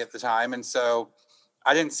Missouri at the time. And so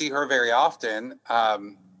I didn't see her very often. But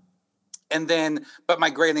my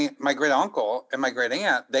great uncle and my great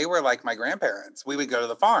aunt, they were like my grandparents. We would go to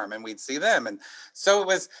the farm and we'd see them. And so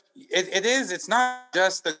it's not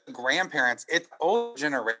just the grandparents, it's the old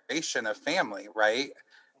generation of family, right?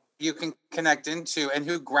 You can connect into and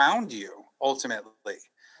who ground you ultimately,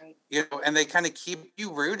 right. And they kind of keep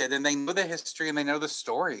you rooted, and they know the history and they know the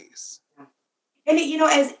stories. And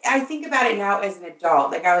as I think about it now as an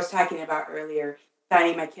adult, like I was talking about earlier,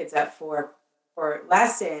 signing my kids up for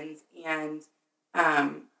lessons, and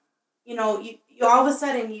you all of a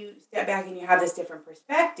sudden you step back and you have this different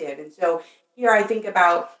perspective. And so here I think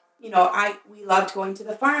about, we loved going to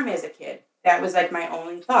the farm as a kid. That was like my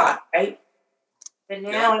only thought, right? But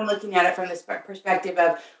now I'm looking at it from this perspective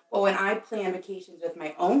of, well, when I plan vacations with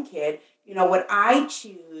my own kid, would I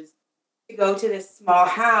choose to go to this small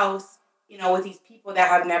house, with these people that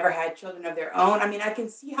have never had children of their own? I mean, I can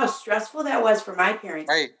see how stressful that was for my parents.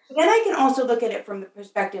 Right. But then I can also look at it from the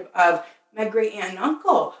perspective of my great aunt and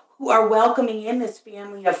uncle, who are welcoming in this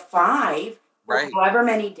family of 5 for right. however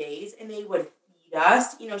many days, and they would feed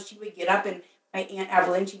us. She would get up, and my Aunt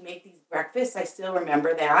Evelyn, she'd make these breakfasts. I still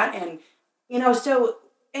remember that. And, so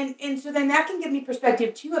then that can give me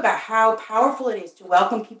perspective too about how powerful it is to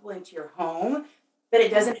welcome people into your home, that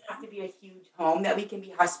it doesn't have to be a huge home, that we can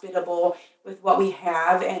be hospitable with what we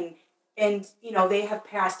have. And they have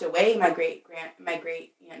passed away, my great aunt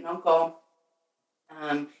and uncle.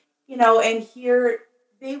 And here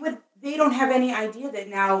they don't have any idea that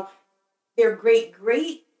now their great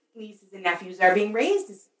nieces and nephews are being raised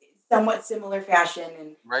in somewhat similar fashion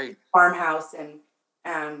and right. farmhouse. And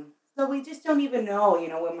so we just don't even know,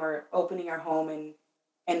 when we're opening our home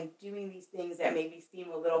and doing these things that maybe seem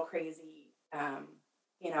a little crazy,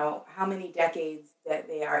 how many decades that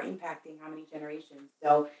they are impacting, how many generations.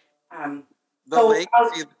 So the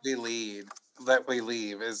legacy that we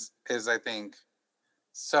leave is I think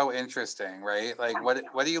so interesting, right? Like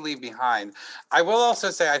what do you leave behind? I will also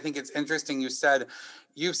say I think it's interesting you've said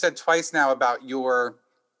twice now about your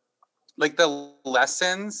like the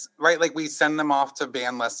lessons, right? Like we send them off to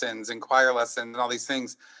band lessons and choir lessons and all these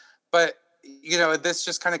things. But this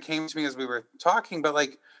just kind of came to me as we were talking, but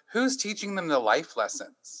like who's teaching them the life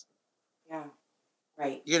lessons? Yeah.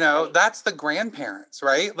 Right. That's the grandparents,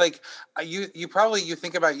 right? Like you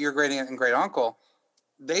think about your great aunt and great uncle.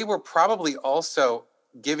 They were probably also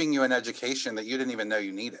giving you an education that you didn't even know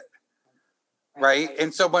you needed. Right.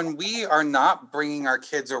 And so when we are not bringing our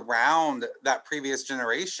kids around that previous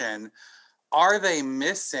generation, are they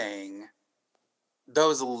missing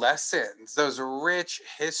those lessons, those rich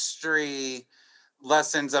history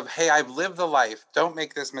lessons of, hey, I've lived the life. Don't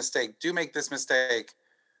make this mistake. Do make this mistake.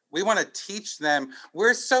 We want to teach them.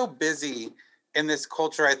 We're so busy in this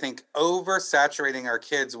culture, I think, oversaturating our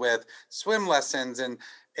kids with swim lessons and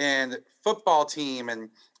and football team. And,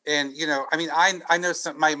 you know, I mean, I know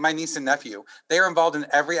my niece and nephew, they are involved in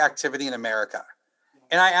every activity in America.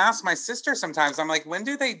 And I ask my sister sometimes, I'm like, when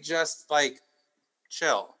do they just like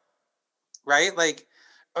chill? Right? Like,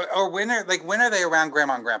 or when are they around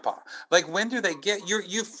grandma and grandpa? Like, when do they get,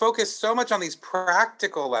 you focus so much on these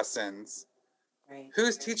practical lessons. Right.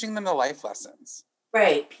 Who's teaching them the life lessons?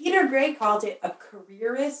 Right. Peter Gray called it a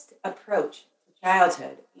careerist approach to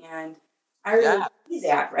childhood. And I really see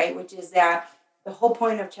that, right? Which is that the whole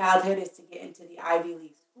point of childhood is to get into the Ivy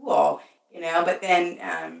League school, you know, but then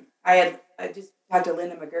I just talked to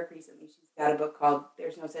Linda McGurk recently. She's got a book called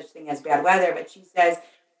There's No Such Thing as Bad Weather, but she says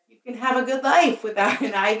you can have a good life without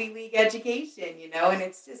an Ivy League education, you know, and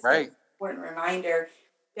it's just an important reminder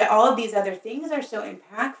that all of these other things are so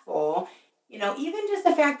impactful. You know, even just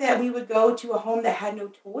the fact that we would go to a home that had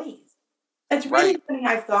no toys. That's really something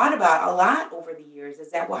I've thought about a lot over the years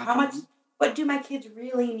is that, well, what do my kids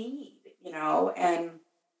really need? You know, and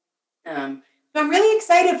so I'm really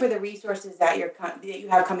excited for the resources that you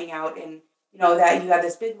have coming out, and, you know, that you have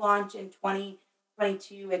this big launch in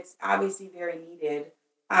 2022. It's obviously very needed.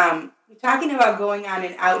 You're talking about going on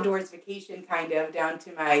an outdoors vacation, kind of down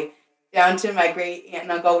to my great aunt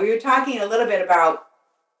and uncle. We were talking a little bit about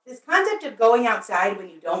this concept of going outside when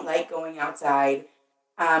you don't like going outside,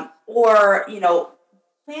 or, you know,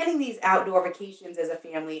 planning these outdoor vacations as a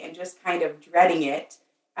family and just kind of dreading it.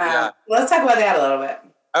 Let's talk about that a little bit.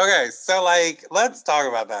 Okay, so like, let's talk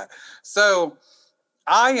about that. So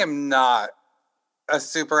I am not a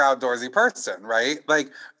super outdoorsy person, right? Like,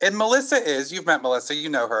 and Melissa is, you've met Melissa, you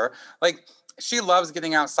know her. Like, she loves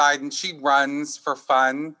getting outside and she runs for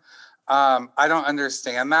fun. I don't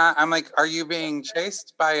understand that. I'm like, are you being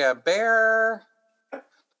chased by a bear?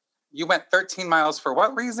 You went 13 miles for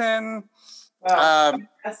what reason? Wow.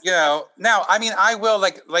 You know, now, I mean, I will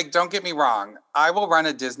like, don't get me wrong. I will run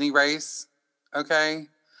a Disney race. Okay.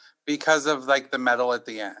 Because of like the medal at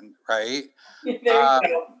the end. Right. There you go.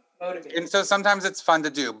 Motivated. And so sometimes it's fun to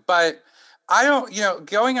do, but I don't, you know,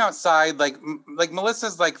 going outside, like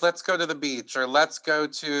Melissa's like, let's go to the beach or let's go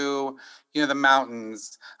to, you know, the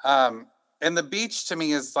mountains. And the beach to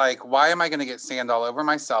me is like, why am I going to get sand all over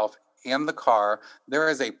myself and the car? There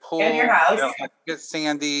is a pool. In your house. You know, get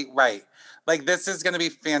sandy. Right. Like, this is going to be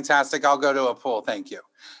fantastic. I'll go to a pool. Thank you.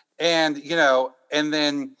 And, you know, and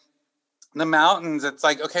then the mountains, it's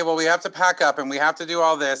like, okay, well, we have to pack up and we have to do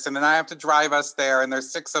all this. And then I have to drive us there. And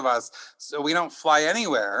there's 6 of us. So we don't fly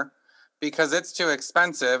anywhere because it's too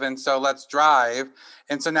expensive. And so let's drive.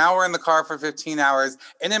 And so now we're in the car for 15 hours.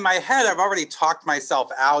 And in my head, I've already talked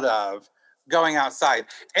myself out of going outside.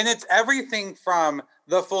 And it's everything from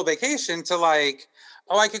the full vacation to like,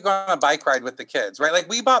 oh, I could go on a bike ride with the kids, right? Like,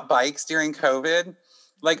 we bought bikes during COVID,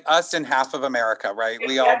 like us and half of America, right?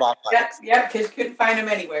 We all bought bikes. Yep, kids couldn't find them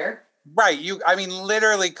anywhere. Right. I mean,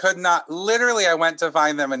 literally could not, I went to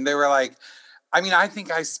find them and they were like, I mean, I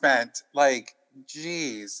think I spent like,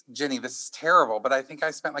 geez, Jenny, this is terrible, but I think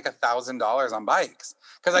I spent like $1,000 on bikes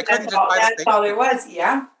because I couldn't just buy the thing. That's all there was.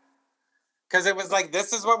 Yeah. Because it was like,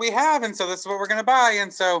 this is what we have. And so this is what we're going to buy.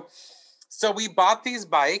 And so we bought these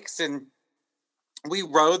bikes and we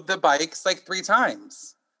rode the bikes like 3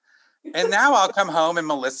 times. And now I'll come home and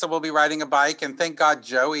Melissa will be riding a bike. And thank God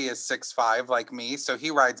Joey is 6'5" like me. So he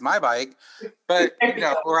rides my bike. But, you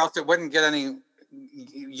know, or else it wouldn't get any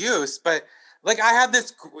use. But like, I had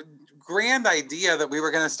this grand idea that we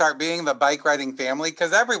were going to start being the bike riding family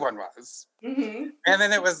because everyone was. Mm-hmm. And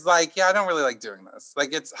then it was like, yeah, I don't really like doing this.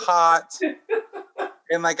 Like, it's hot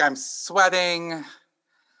and like I'm sweating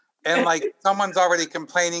and like someone's already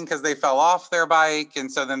complaining because they fell off their bike.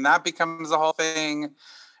 And so then that becomes a whole thing.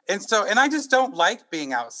 And so, and I just don't like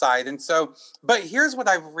being outside. And so, but here's what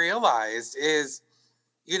I've realized is,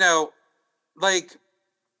 you know, like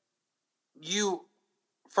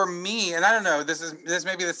for me, and I don't know, this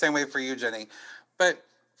may be the same way for you, Jenny, but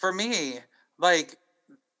for me, like,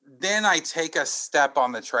 then I take a step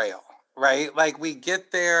on the trail, right? Like, we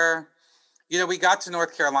get there, you know, we got to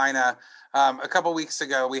North Carolina a couple weeks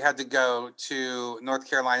ago. We had to go to North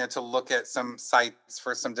Carolina to look at some sites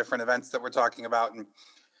for some different events that we're talking about.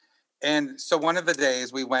 And so one of the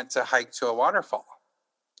days we went to hike to a waterfall.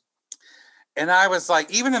 And I was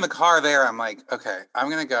like, even in the car there, I'm like, okay, I'm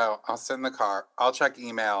going to go. I'll sit in the car. I'll check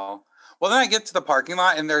email. Well, then I get to the parking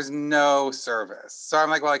lot and there's no service. So I'm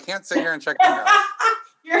like, well, I can't sit here and check email.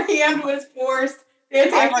 Your hand was forced.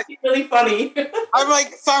 It's actually really funny. I'm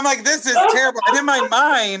like, this is terrible. And in my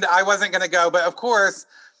mind, I wasn't going to go. But of course,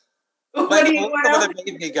 like, would have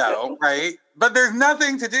made me go, right? But there's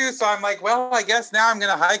nothing to do. So I'm like, well, I guess now I'm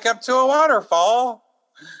going to hike up to a waterfall.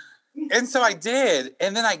 And so I did.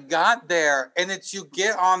 And then I got there, and it's, you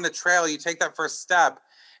get on the trail, you take that first step,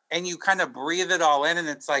 and you kind of breathe it all in. And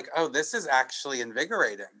it's like, oh, this is actually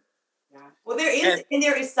invigorating. Yeah. Well,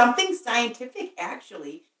 there is something scientific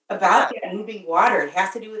actually about that moving water. It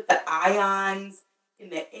has to do with the ions in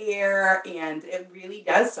the air, and it really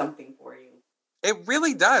does something for you. It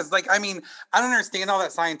really does. Like, I mean, I don't understand all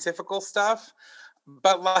that scientifical stuff,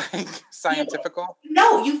 but like scientifical.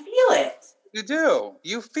 No, you feel it. You do.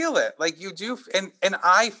 You feel it. Like you do. And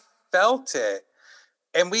I felt it.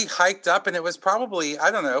 And we hiked up, and it was probably,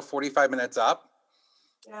 I don't know, 45 minutes up.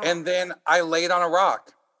 Yeah. And then I laid on a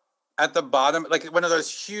rock at the bottom, like one of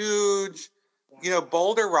those huge,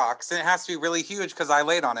 boulder rocks. And it has to be really huge because I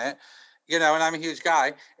laid on it, and I'm a huge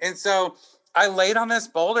guy. And so I laid on this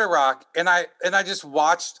boulder rock, and I just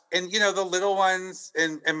watched, and the little ones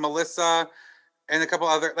and Melissa and a couple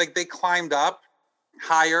other, like they climbed up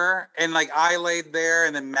higher, and like I laid there,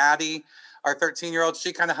 and then Maddie, our 13-year-old,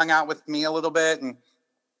 she kind of hung out with me a little bit,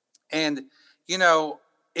 and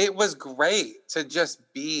it was great to just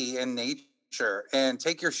be in nature and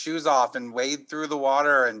take your shoes off and wade through the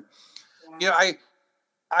water. And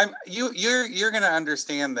you're gonna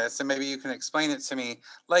understand this, and maybe you can explain it to me.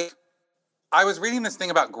 Like, I was reading this thing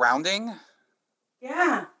about grounding.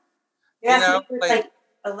 Yeah. So like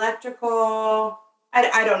electrical.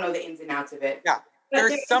 I don't know the ins and outs of it. Yeah. But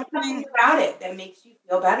there's something about it that makes you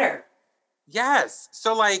feel better. Yes.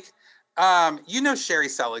 So like, Sherry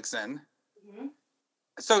Seligson. Mm-hmm.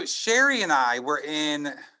 So Sherry and I were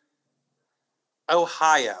in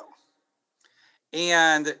Ohio,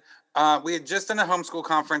 and we had just done a homeschool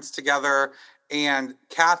conference together, and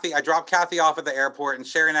I dropped Kathy off at the airport, and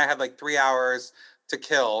Sherry and I had like 3 hours to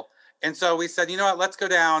kill. And so we said, you know what, let's go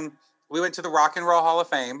down. We went to the Rock and Roll Hall of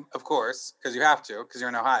Fame, of course, because you have to, because you're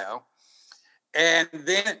in Ohio. And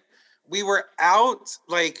then we were out,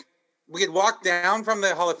 like, we had walked down from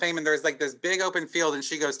the Hall of Fame, and there's like this big open field, and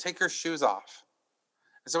she goes, take your shoes off.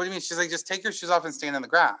 And so what do you mean? She's like, just take your shoes off and stand in the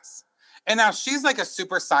grass. And now she's like a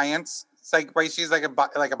super science, it's like, right? She's like a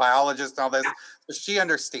biologist and all this, so she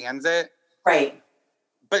understands it. Right.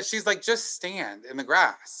 But she's like, just stand in the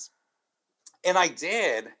grass. And I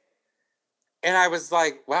did. And I was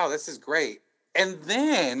like, wow, this is great. And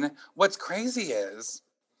then what's crazy is,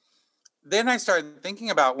 then I started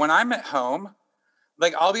thinking about when I'm at home,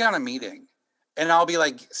 like I'll be on a meeting and I'll be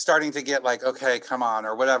like starting to get like, okay, come on,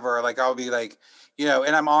 or whatever. Like I'll be like,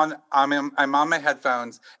 and I'm on my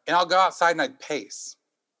headphones, and I'll go outside and I'd pace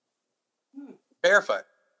barefoot,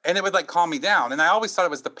 and it would like calm me down. And I always thought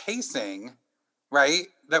it was the pacing, right,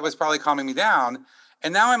 that was probably calming me down.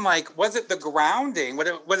 And now I'm like, was it the grounding?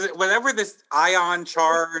 Was it whatever this ion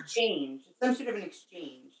charge? Exchange. Some sort of an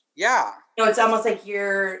exchange. Yeah. It's almost like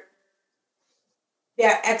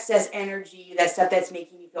that excess energy, that stuff that's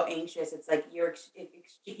making you feel anxious. It's like it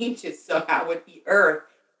exchanges somehow with the earth,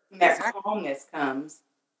 and that calmness comes.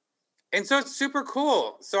 And so it's super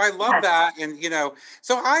cool. So I love that. And,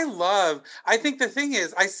 so I think the thing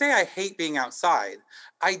is, I say I hate being outside.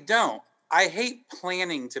 I don't. I hate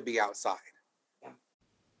planning to be outside.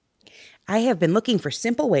 I have been looking for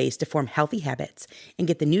simple ways to form healthy habits and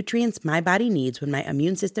get the nutrients my body needs when my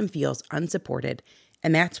immune system feels unsupported.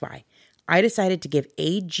 And that's why I decided to give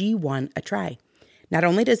AG1 a try. Not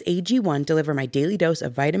only does AG1 deliver my daily dose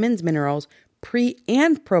of vitamins, minerals, pre-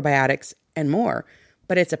 and probiotics, and more,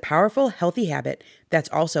 but it's a powerful, healthy habit that's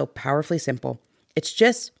also powerfully simple. It's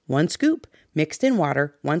just 1 scoop mixed in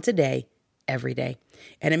water once a day, every day.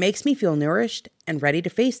 And it makes me feel nourished and ready to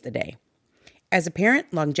face the day. As a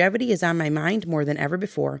parent, longevity is on my mind more than ever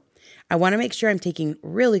before. I want to make sure I'm taking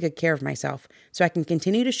really good care of myself so I can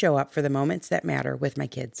continue to show up for the moments that matter with my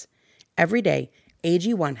kids. Every day,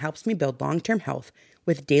 AG1 helps me build long-term health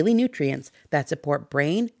with daily nutrients that support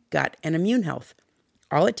brain, gut, and immune health.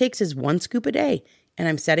 All it takes is 1 scoop a day, and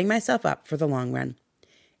I'm setting myself up for the long run.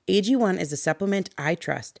 AG1 is a supplement I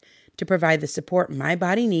trust to provide the support my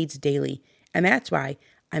body needs daily, and that's why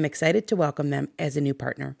I'm excited to welcome them as a new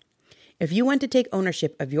partner. If you want to take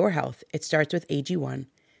ownership of your health, it starts with AG1.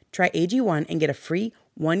 Try AG1 and get a free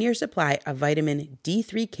 1-year supply of vitamin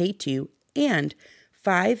D3K2 and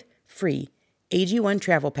 5 free AG1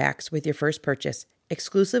 travel packs with your first purchase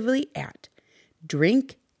exclusively at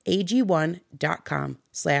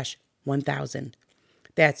drinkag1.com/1000.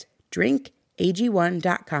 That's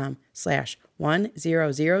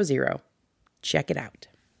drinkag1.com/1000. Check it out.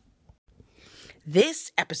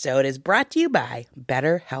 This episode is brought to you by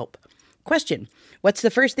BetterHelp. Question: what's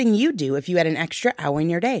the first thing you'd do if you had an extra hour in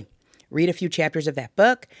your day? Read a few chapters of that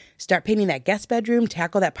book, start painting that guest bedroom,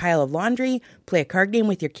 tackle that pile of laundry, play a card game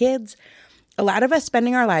with your kids. A lot of us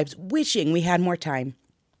spending our lives wishing we had more time.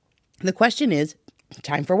 The question is,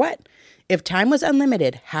 time for what? If time was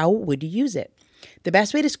unlimited, how would you use it? The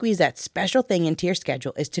best way to squeeze that special thing into your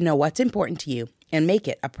schedule is to know what's important to you and make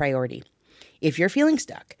it a priority. If you're feeling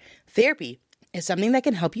stuck, therapy is something that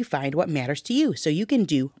can help you find what matters to you so you can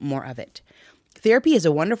do more of it. Therapy is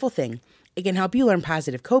a wonderful thing. It can help you learn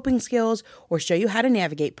positive coping skills or show you how to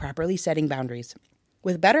navigate properly setting boundaries.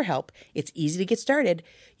 With BetterHelp, it's easy to get started.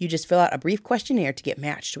 You just fill out a brief questionnaire to get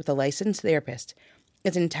matched with a licensed therapist.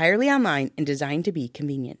 It's entirely online and designed to be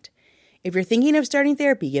convenient. If you're thinking of starting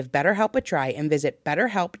therapy, give BetterHelp a try and visit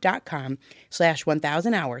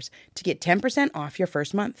betterhelp.com/1000hours to get 10% off your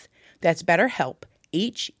first month. That's BetterHelp,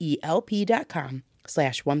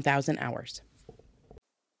 HELP.com/1000hours.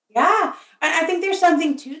 Yeah, I think there's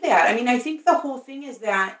something to that. I mean, I think the whole thing is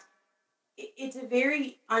that it's a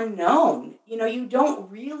very unknown. You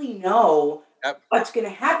don't really know what's going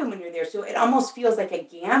to happen when you're there. So it almost feels like a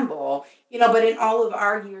gamble, but in all of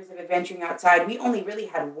our years of adventuring outside, we only really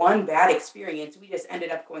had one bad experience. We just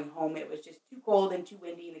ended up going home. It was just too cold and too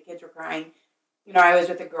windy and the kids were crying. I was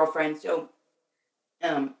with a girlfriend. So,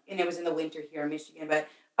 and it was in the winter here in Michigan, but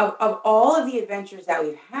of all of the adventures that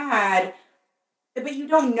we've had, but you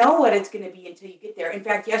don't know what it's going to be until you get there. In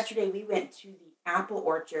fact, yesterday we went to the apple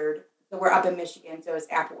orchard. So we're up in Michigan, so it's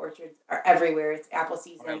apple orchards are everywhere. It's apple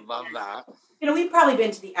season. I love that. We've probably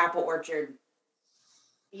been to the apple orchard,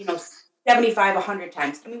 75, 100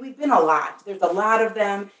 times. I mean, we've been a lot. There's a lot of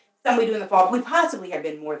them. Some we do in the fall. We possibly have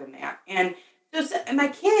been more than that. And so my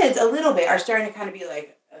kids a little bit are starting to kind of be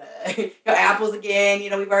like, apples again.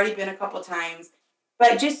 We've already been a couple times.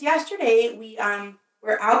 But just yesterday, we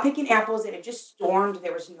were out picking apples. It had just stormed.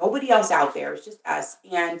 There was nobody else out there. It was just us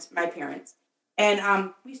and my parents.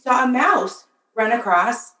 And we saw a mouse run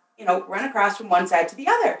across from one side to the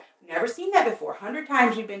other. Never seen that before. 100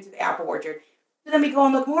 times we've been to the apple orchard. So then we go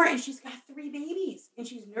and look more, and she's got 3 babies, and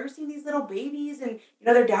she's nursing these little babies, and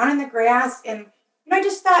they're down in the grass. And I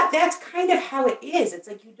just thought that's kind of how it is. It's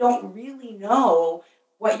like you don't really know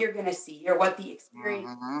what you're going to see or what the experience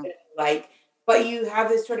is going to be like, but you have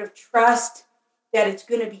this sort of trust that it's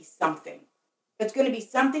going to be something. It's going to be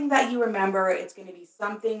something that you remember. It's going to be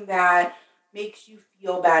something that makes you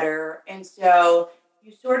feel better. And so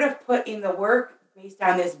you sort of put in the work based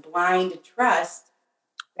on this blind trust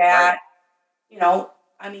that,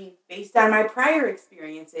 based on my prior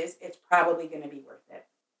experiences, it's probably going to be worth it.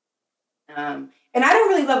 And I don't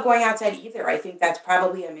really love going outside either. I think that's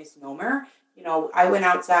probably a misnomer. I went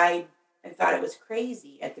outside and thought it was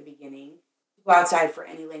crazy at the beginning to go outside for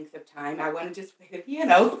any length of time. I want to just play the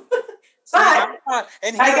piano. But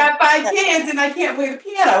I got 5 kids and I can't play the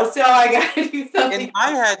piano, so I got to do something. In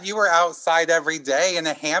my head, you were outside every day in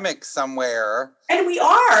a hammock somewhere. And we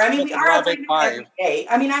are. We are outside every day.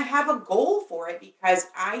 I have a goal for it because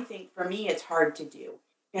I think for me it's hard to do.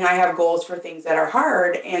 And I have goals for things that are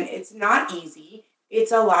hard, and it's not easy.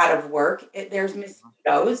 It's a lot of work. There's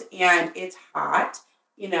mosquitoes and it's hot,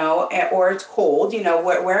 or it's cold,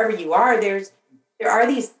 wherever you are, there are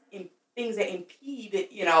these things that impede,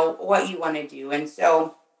 what you want to do. And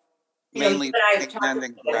so, mainly and grass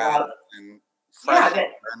and fresh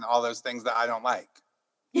air and all those things that I don't like.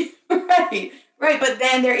 Right. But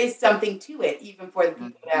then there is something to it, even for the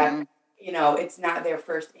people that, it's not their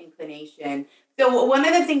first inclination. So one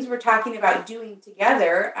of the things we're talking about doing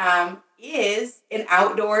together is an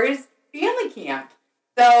outdoors family camp.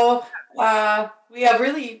 So we have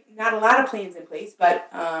really not a lot of plans in place, but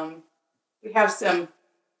we have some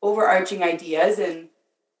overarching ideas and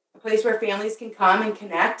a place where families can come and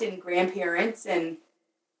connect and grandparents. And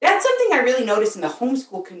that's something I really notice in the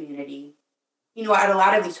homeschool community, at a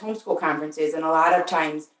lot of these homeschool conferences, and a lot of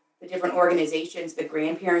times the different organizations, the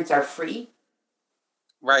grandparents are free.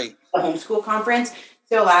 Right. The homeschool conference.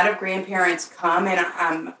 So a lot of grandparents come,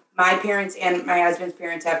 and my parents and my husband's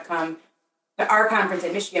parents have come to our conference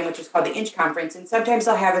in Michigan, which is called the Inch Conference. And sometimes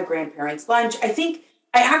they'll have a grandparents' lunch.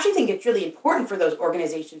 I actually think it's really important for those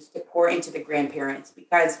organizations to pour into the grandparents,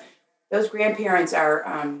 because those grandparents are,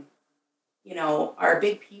 are a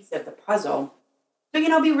big piece of the puzzle. So,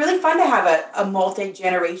 it'd be really fun to have a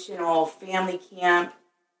multi-generational family camp.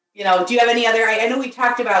 Do you have any other, I know we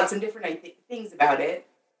talked about some different things about it.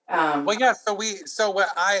 Well, yeah. So what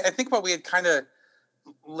I think what we had kind of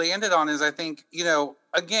landed on is, I think,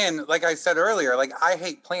 again, like I said earlier, like I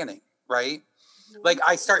hate planning, right? Like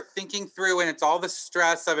I start thinking through, and it's all the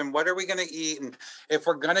stress of, and what are we going to eat? And if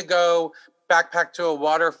we're going to go backpack to a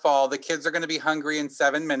waterfall, the kids are going to be hungry in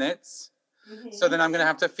 7 minutes. Mm-hmm. So then I'm going to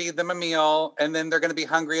have to feed them a meal, and then they're going to be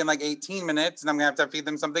hungry in like 18 minutes, and I'm going to have to feed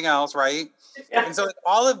them something else. Right. Yeah. And so like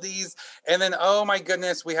all of these, and then, oh my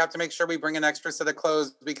goodness, we have to make sure we bring an extra set of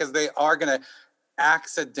clothes because they are going to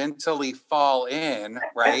accidentally fall in,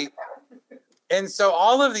 right? And so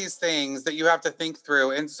all of these things that you have to think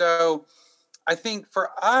through. And so I think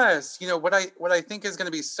for us, what I think is going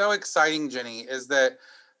to be so exciting, Jenny, is that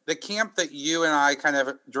the camp that you and I kind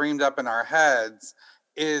of dreamed up in our heads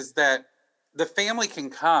is that the family can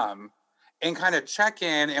come and kind of check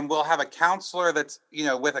in, and we'll have a counselor that's,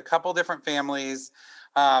 with a couple different families,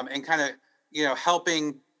 and kind of,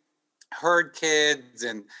 helping herd kids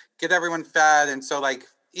and get everyone fed. And so like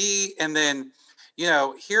eat, and then,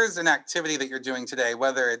 here's an activity that you're doing today,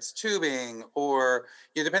 whether it's tubing or,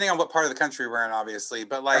 depending on what part of the country we're in, obviously,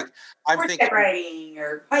 but like, I'm thinking riding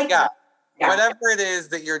or hiking. Yeah, whatever it is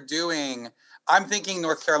that you're doing. I'm thinking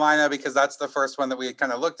North Carolina, because that's the first one that we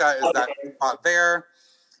kind of looked at, is that spot there.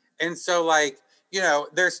 And so like,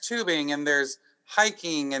 there's tubing and there's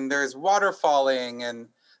hiking and there's waterfalling and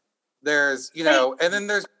there's, and then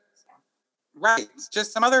there's, right,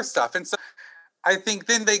 just some other stuff. And so I think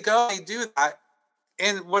then they do that.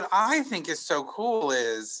 And what I think is so cool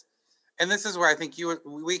is, and this is where I think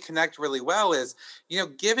we connect really well, is,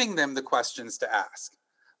 giving them the questions to ask,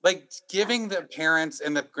 like giving the parents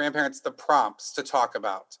and the grandparents the prompts to talk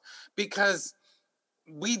about, because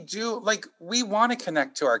we want to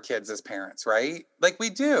connect to our kids as parents, right? Like we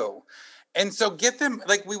do. And so get them,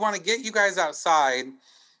 like, we want to get you guys outside,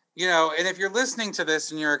 and if you're listening to this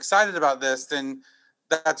and you're excited about this, then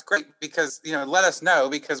that's great, because, let us know,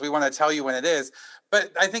 because we want to tell you when it is.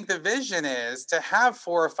 But I think the vision is to have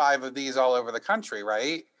 4 or 5 of these all over the country,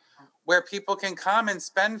 right? Where people can come and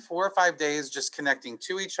spend 4 or 5 days just connecting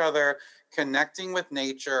to each other, connecting with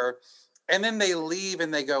nature. And then they leave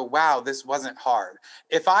and they go, wow, this wasn't hard.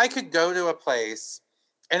 If I could go to a place,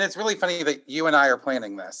 and it's really funny that you and I are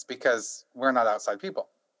planning this because we're not outside people.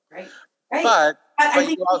 Right. But I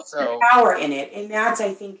think you also, there's power in it. And that's,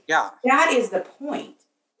 I think, that is the point,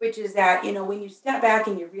 which is that, when you step back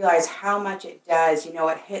and you realize how much it does,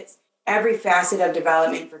 it hits every facet of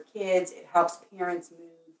development for kids. It helps parents move.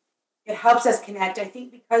 It helps us connect. I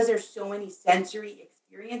think because there's so many sensory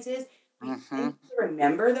experiences, we tend to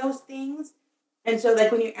remember those things. And so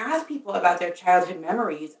like when you ask people about their childhood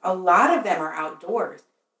memories, a lot of them are outdoors,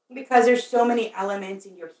 because there's so many elements,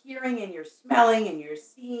 and you're hearing and you're smelling and you're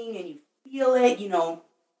seeing and you feel it,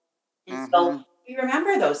 and so we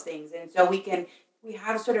remember those things. And so we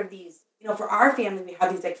have sort of these, for our family, we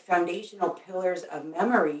have these like foundational pillars of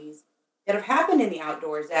memories that have happened in the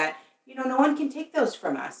outdoors that, no one can take those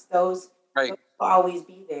from us. Those will always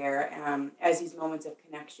be there as these moments of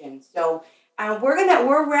connection. So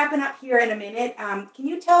we're wrapping up here in a minute. Can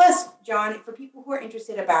you tell us, John, for people who are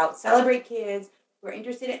interested about Celebrate Kids, who are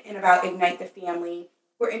interested in about Ignite the Family,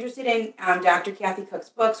 who are interested in Dr. Kathy Cook's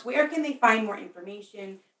books, where can they find more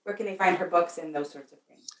information? Where can they find her books and those sorts of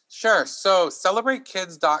things? Sure. So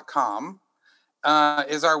celebratekids.com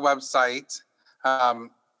is our website.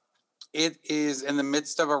 It is in the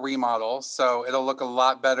midst of a remodel, so it'll look a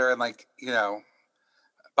lot better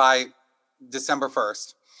by December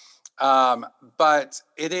 1st. But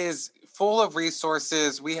it is full of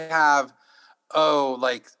resources. We have,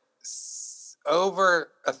 over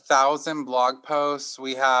 1,000 blog posts.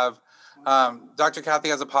 We have, Dr. Kathy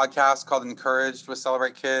has a podcast called Encouraged with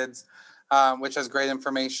Celebrate Kids, which has great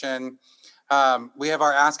information. We have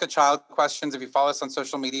our Ask a Child questions. If you follow us on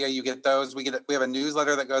social media, you get those. We have a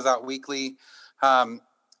newsletter that goes out weekly. And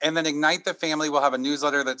then Ignite the Family will have a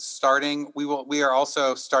newsletter that's starting. We are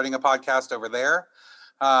also starting a podcast over there,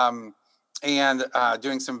 and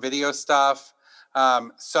doing some video stuff.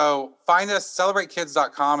 So find us.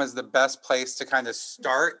 CelebrateKids.com is the best place to kind of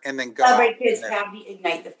start, and then go. Celebrate Kids have the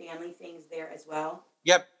Ignite the Family things there as well.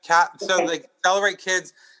 Yep. So like Celebrate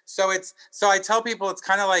Kids. So I tell people it's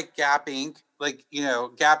kind of like Gap Inc. Like,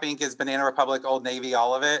 Gap Inc. is Banana Republic, Old Navy,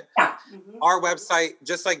 all of it. Yeah. Our website,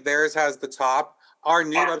 just like theirs has the top, our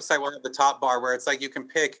new website will have the top bar where it's like you can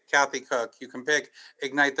pick Kathy Cook, you can pick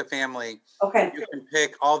Ignite the Family. Okay. You can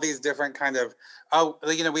pick all these different kind of,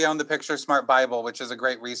 we own the Picture Smart Bible, which is a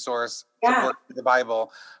great resource to work with the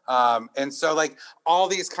Bible. And so like all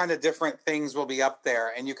these kind of different things will be up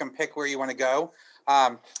there, and you can pick where you want to go.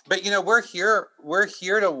 But we're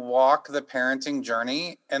here to walk the parenting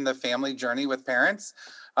journey and the family journey with parents.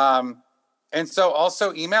 And so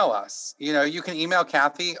also email us. You can email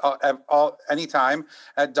Kathy anytime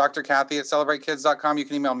at drkathy@celebratekids.com. You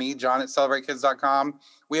can email me, John, at celebratekids.com.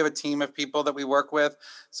 We have a team of people that we work with.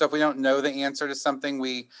 So if we don't know the answer to something,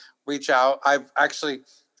 we reach out. I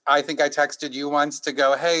think I texted you once to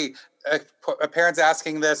go, hey, a parent's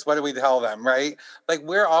asking this, what do we tell them, right? Like,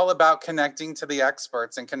 we're all about connecting to the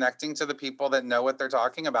experts and connecting to the people that know what they're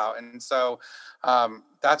talking about. And so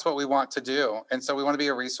that's what we want to do. And so we want to be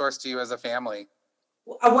a resource to you as a family.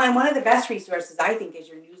 One of the best resources I think is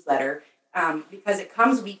your newsletter, because it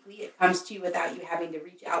comes weekly. It comes to you without you having to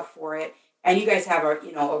reach out for it, and you guys have a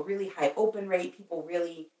really high open rate. People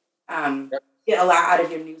really Yep. get a lot out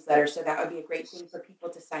of your newsletter, so that would be a great thing for people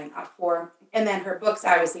to sign up for. And then her books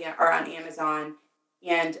obviously are on Amazon,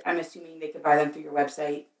 and I'm assuming they could buy them through your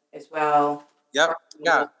website as well. Yep.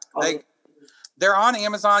 Yeah. All the- They're on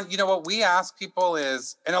Amazon. You know, what we ask people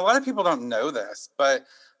is, and a lot of people don't know this, but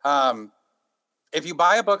if you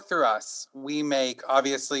buy a book through us, we make,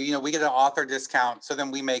 obviously, we get an author discount. So then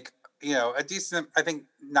we make, a decent, I think,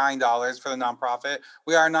 $9 for the nonprofit.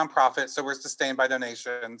 We are a nonprofit, so we're sustained by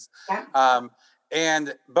donations. Yeah.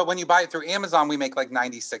 But when you buy it through Amazon, we make like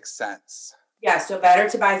 96 cents. Yeah, so better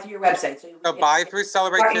to buy through your website. So buy through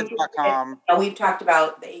celebratekids.com. We've talked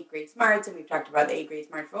about the 8th grade smarts, and we've talked about the 8th grade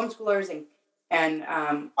smart for homeschoolers, and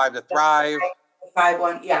 5 to Thrive.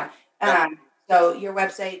 5-1, yeah. Yep. So your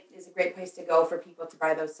website is a great place to go for people to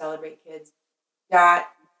buy those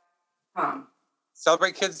celebratekids.com.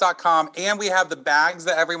 Celebratekids.com, and we have the bags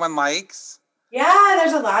that everyone likes. Yeah,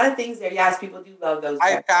 there's a lot of things there. Yes, people do love those.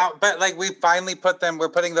 I found, but like we finally we're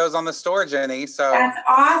putting those on the store, Jenny. So that's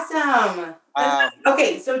awesome.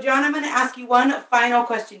 Okay, so John, I'm going to ask you one final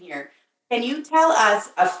question here. Can you tell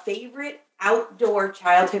us a favorite outdoor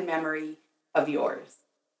childhood memory of yours?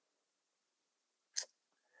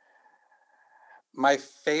 My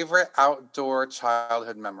favorite outdoor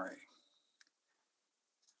childhood memory.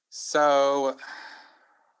 So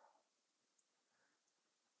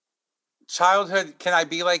childhood, can I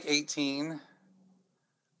be like 18?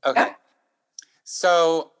 Okay. Yeah.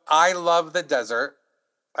 So I love the desert.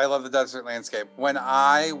 I love the desert landscape. When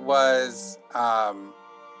I was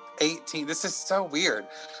 18, this is so weird.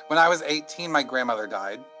 When I was 18, my grandmother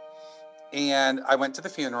died. And I went to the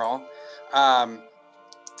funeral.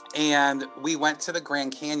 And we went to the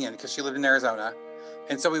Grand Canyon because she lived in Arizona.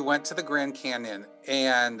 And so we went to the Grand Canyon,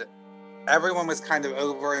 and everyone was kind of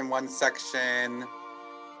over in one section.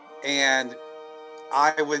 And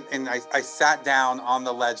I went and I sat down on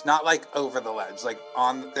the ledge, not like over the ledge, like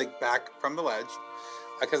back from the ledge,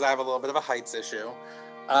 because I have a little bit of a heights issue.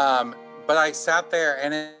 But I sat there,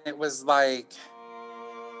 and it was like,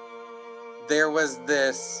 there was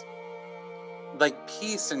this like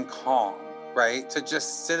peace and calm, right? To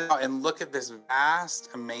just sit out and look at this vast,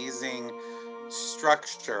 amazing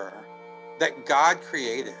structure that God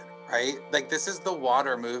created, right? Like, this is the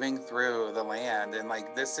water moving through the land. And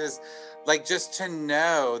like, this is like, just to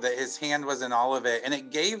know that his hand was in all of it. And it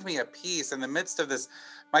gave me a peace in the midst of this.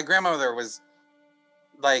 My grandmother was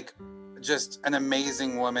like just an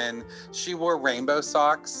amazing woman. She wore rainbow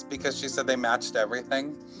socks because she said they matched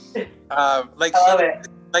everything. I love it.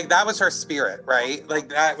 Like, that was her spirit, right? Like,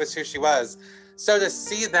 that was who she was. So to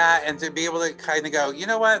see that and to be able to kind of go, you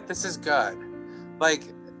know what, this is good. Like,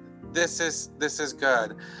 this is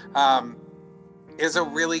good. Is a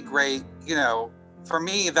really great, for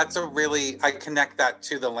me, I connect that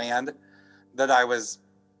to the land that I was.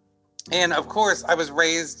 And of course, I was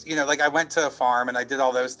raised, like I went to a farm and I did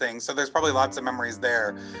all those things. So there's probably lots of memories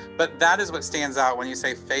there. But that is what stands out when you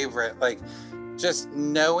say favorite, like just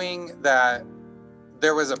knowing that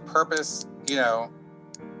there was a purpose,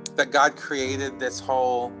 that God created this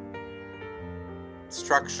whole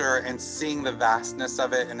structure, and seeing the vastness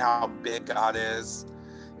of it and how big God is.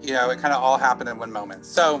 It kind of all happened in one moment.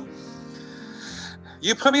 So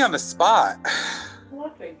you put me on the spot. I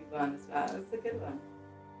love putting people on the spot. That's a good one.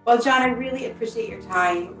 Well, John, I really appreciate your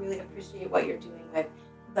time. Really appreciate what you're doing with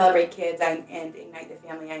Celebrate Kids and Ignite the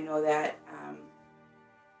Family. I know that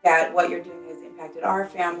that what you're doing has impacted our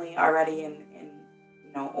family already, and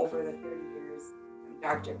over the 30 years,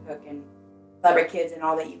 Dr. Cook and Celebrate Kids and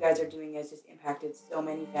all that you guys are doing has just impacted so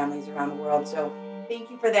many families around the world. So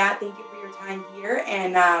thank you for that. Thank you for your time here.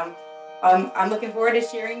 And I'm looking forward to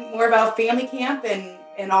sharing more about family camp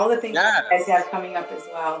and all the things that you guys have coming up as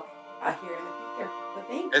well here in the future. So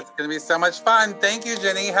thanks. It's going to be so much fun. Thank you,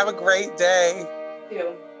 Jenny. Have a great day. You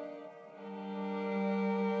too.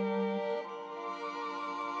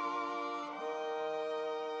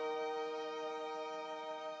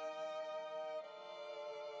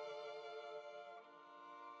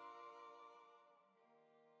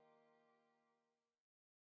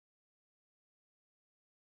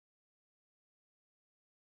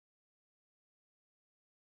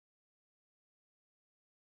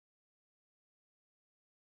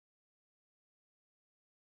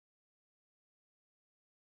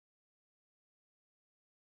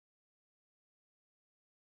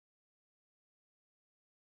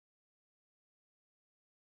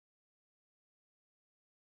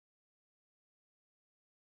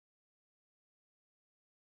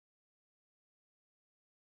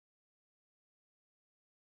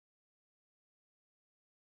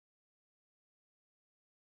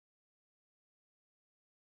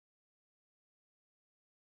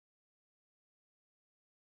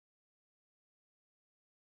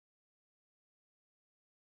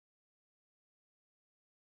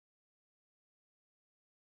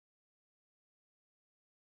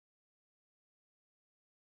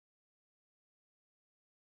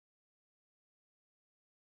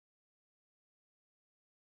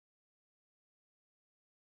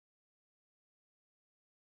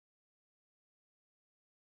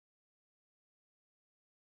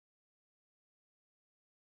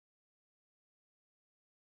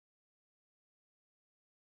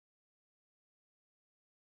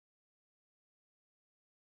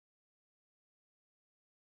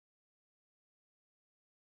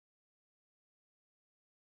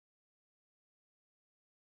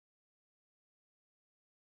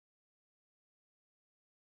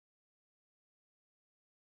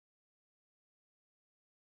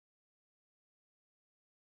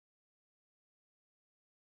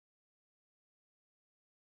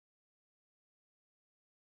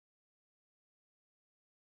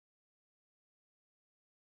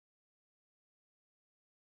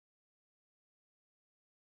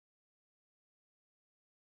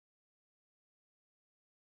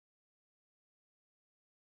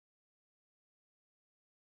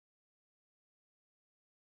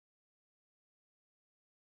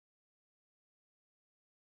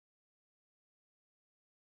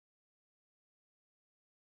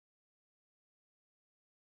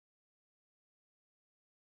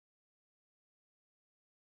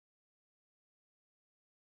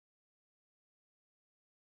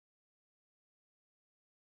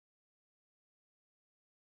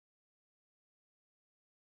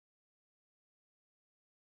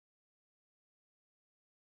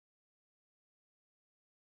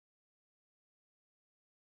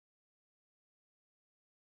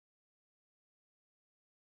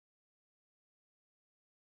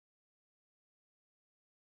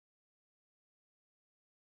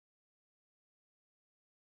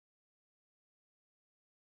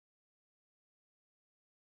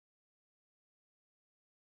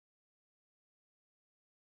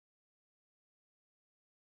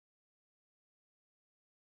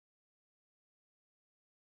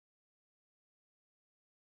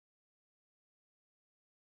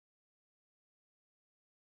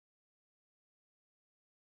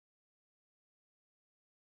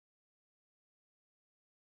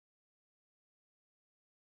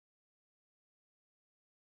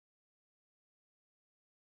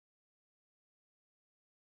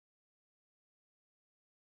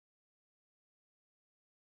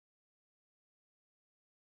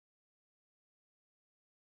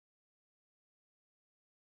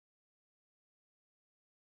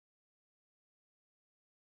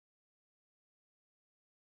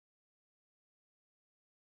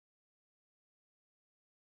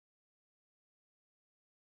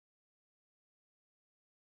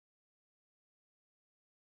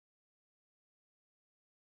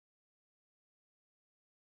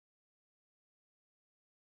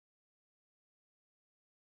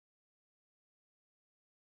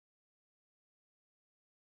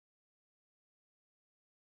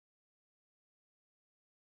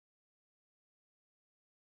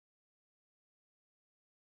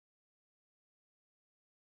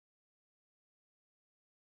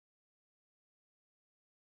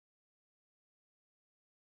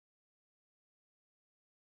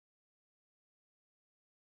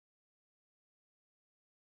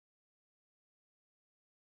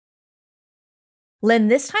 Lynn,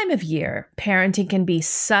 this time of year, parenting can be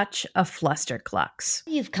such a flusterclux.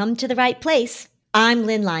 You've come to the right place. I'm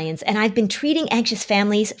Lynn Lyons, and I've been treating anxious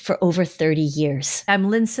families for over 30 years. I'm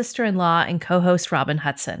Lynn's sister-in-law and co-host Robin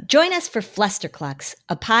Hudson. Join us for Flusterclux,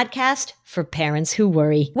 a podcast for parents who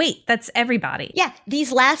worry. Wait, that's everybody. Yeah,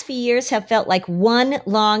 these last few years have felt like one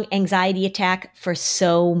long anxiety attack for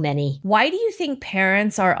so many. Why do you think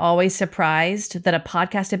parents are always surprised that a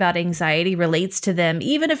podcast about anxiety relates to them,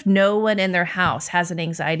 even if no one in their house has an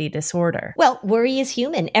anxiety disorder? Well, worry is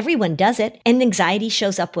human. Everyone does it. And anxiety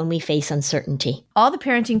shows up when we face uncertainty. All the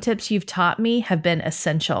parenting tips you've taught me have been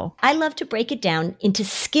essential. I love to break it down into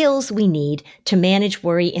skills we need to manage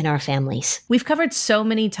worry in our families. We've covered so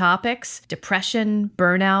many topics: depression,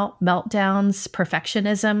 burnout, meltdowns,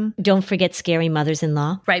 perfectionism. Don't forget scary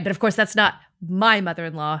mothers-in-law. Right, but of course that's not my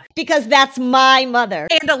mother-in-law. Because that's my mother.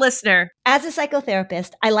 And a listener. As a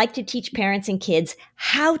psychotherapist, I like to teach parents and kids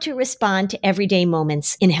how to respond to everyday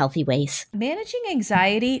moments in healthy ways. Managing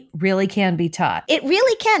anxiety really can be taught. It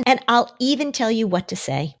really can, and I'll even tell you what to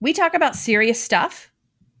say. We talk about serious stuff,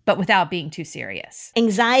 but without being too serious.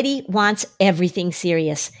 Anxiety wants everything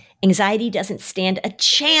serious. Anxiety doesn't stand a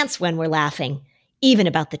chance when we're laughing, even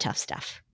about the tough stuff.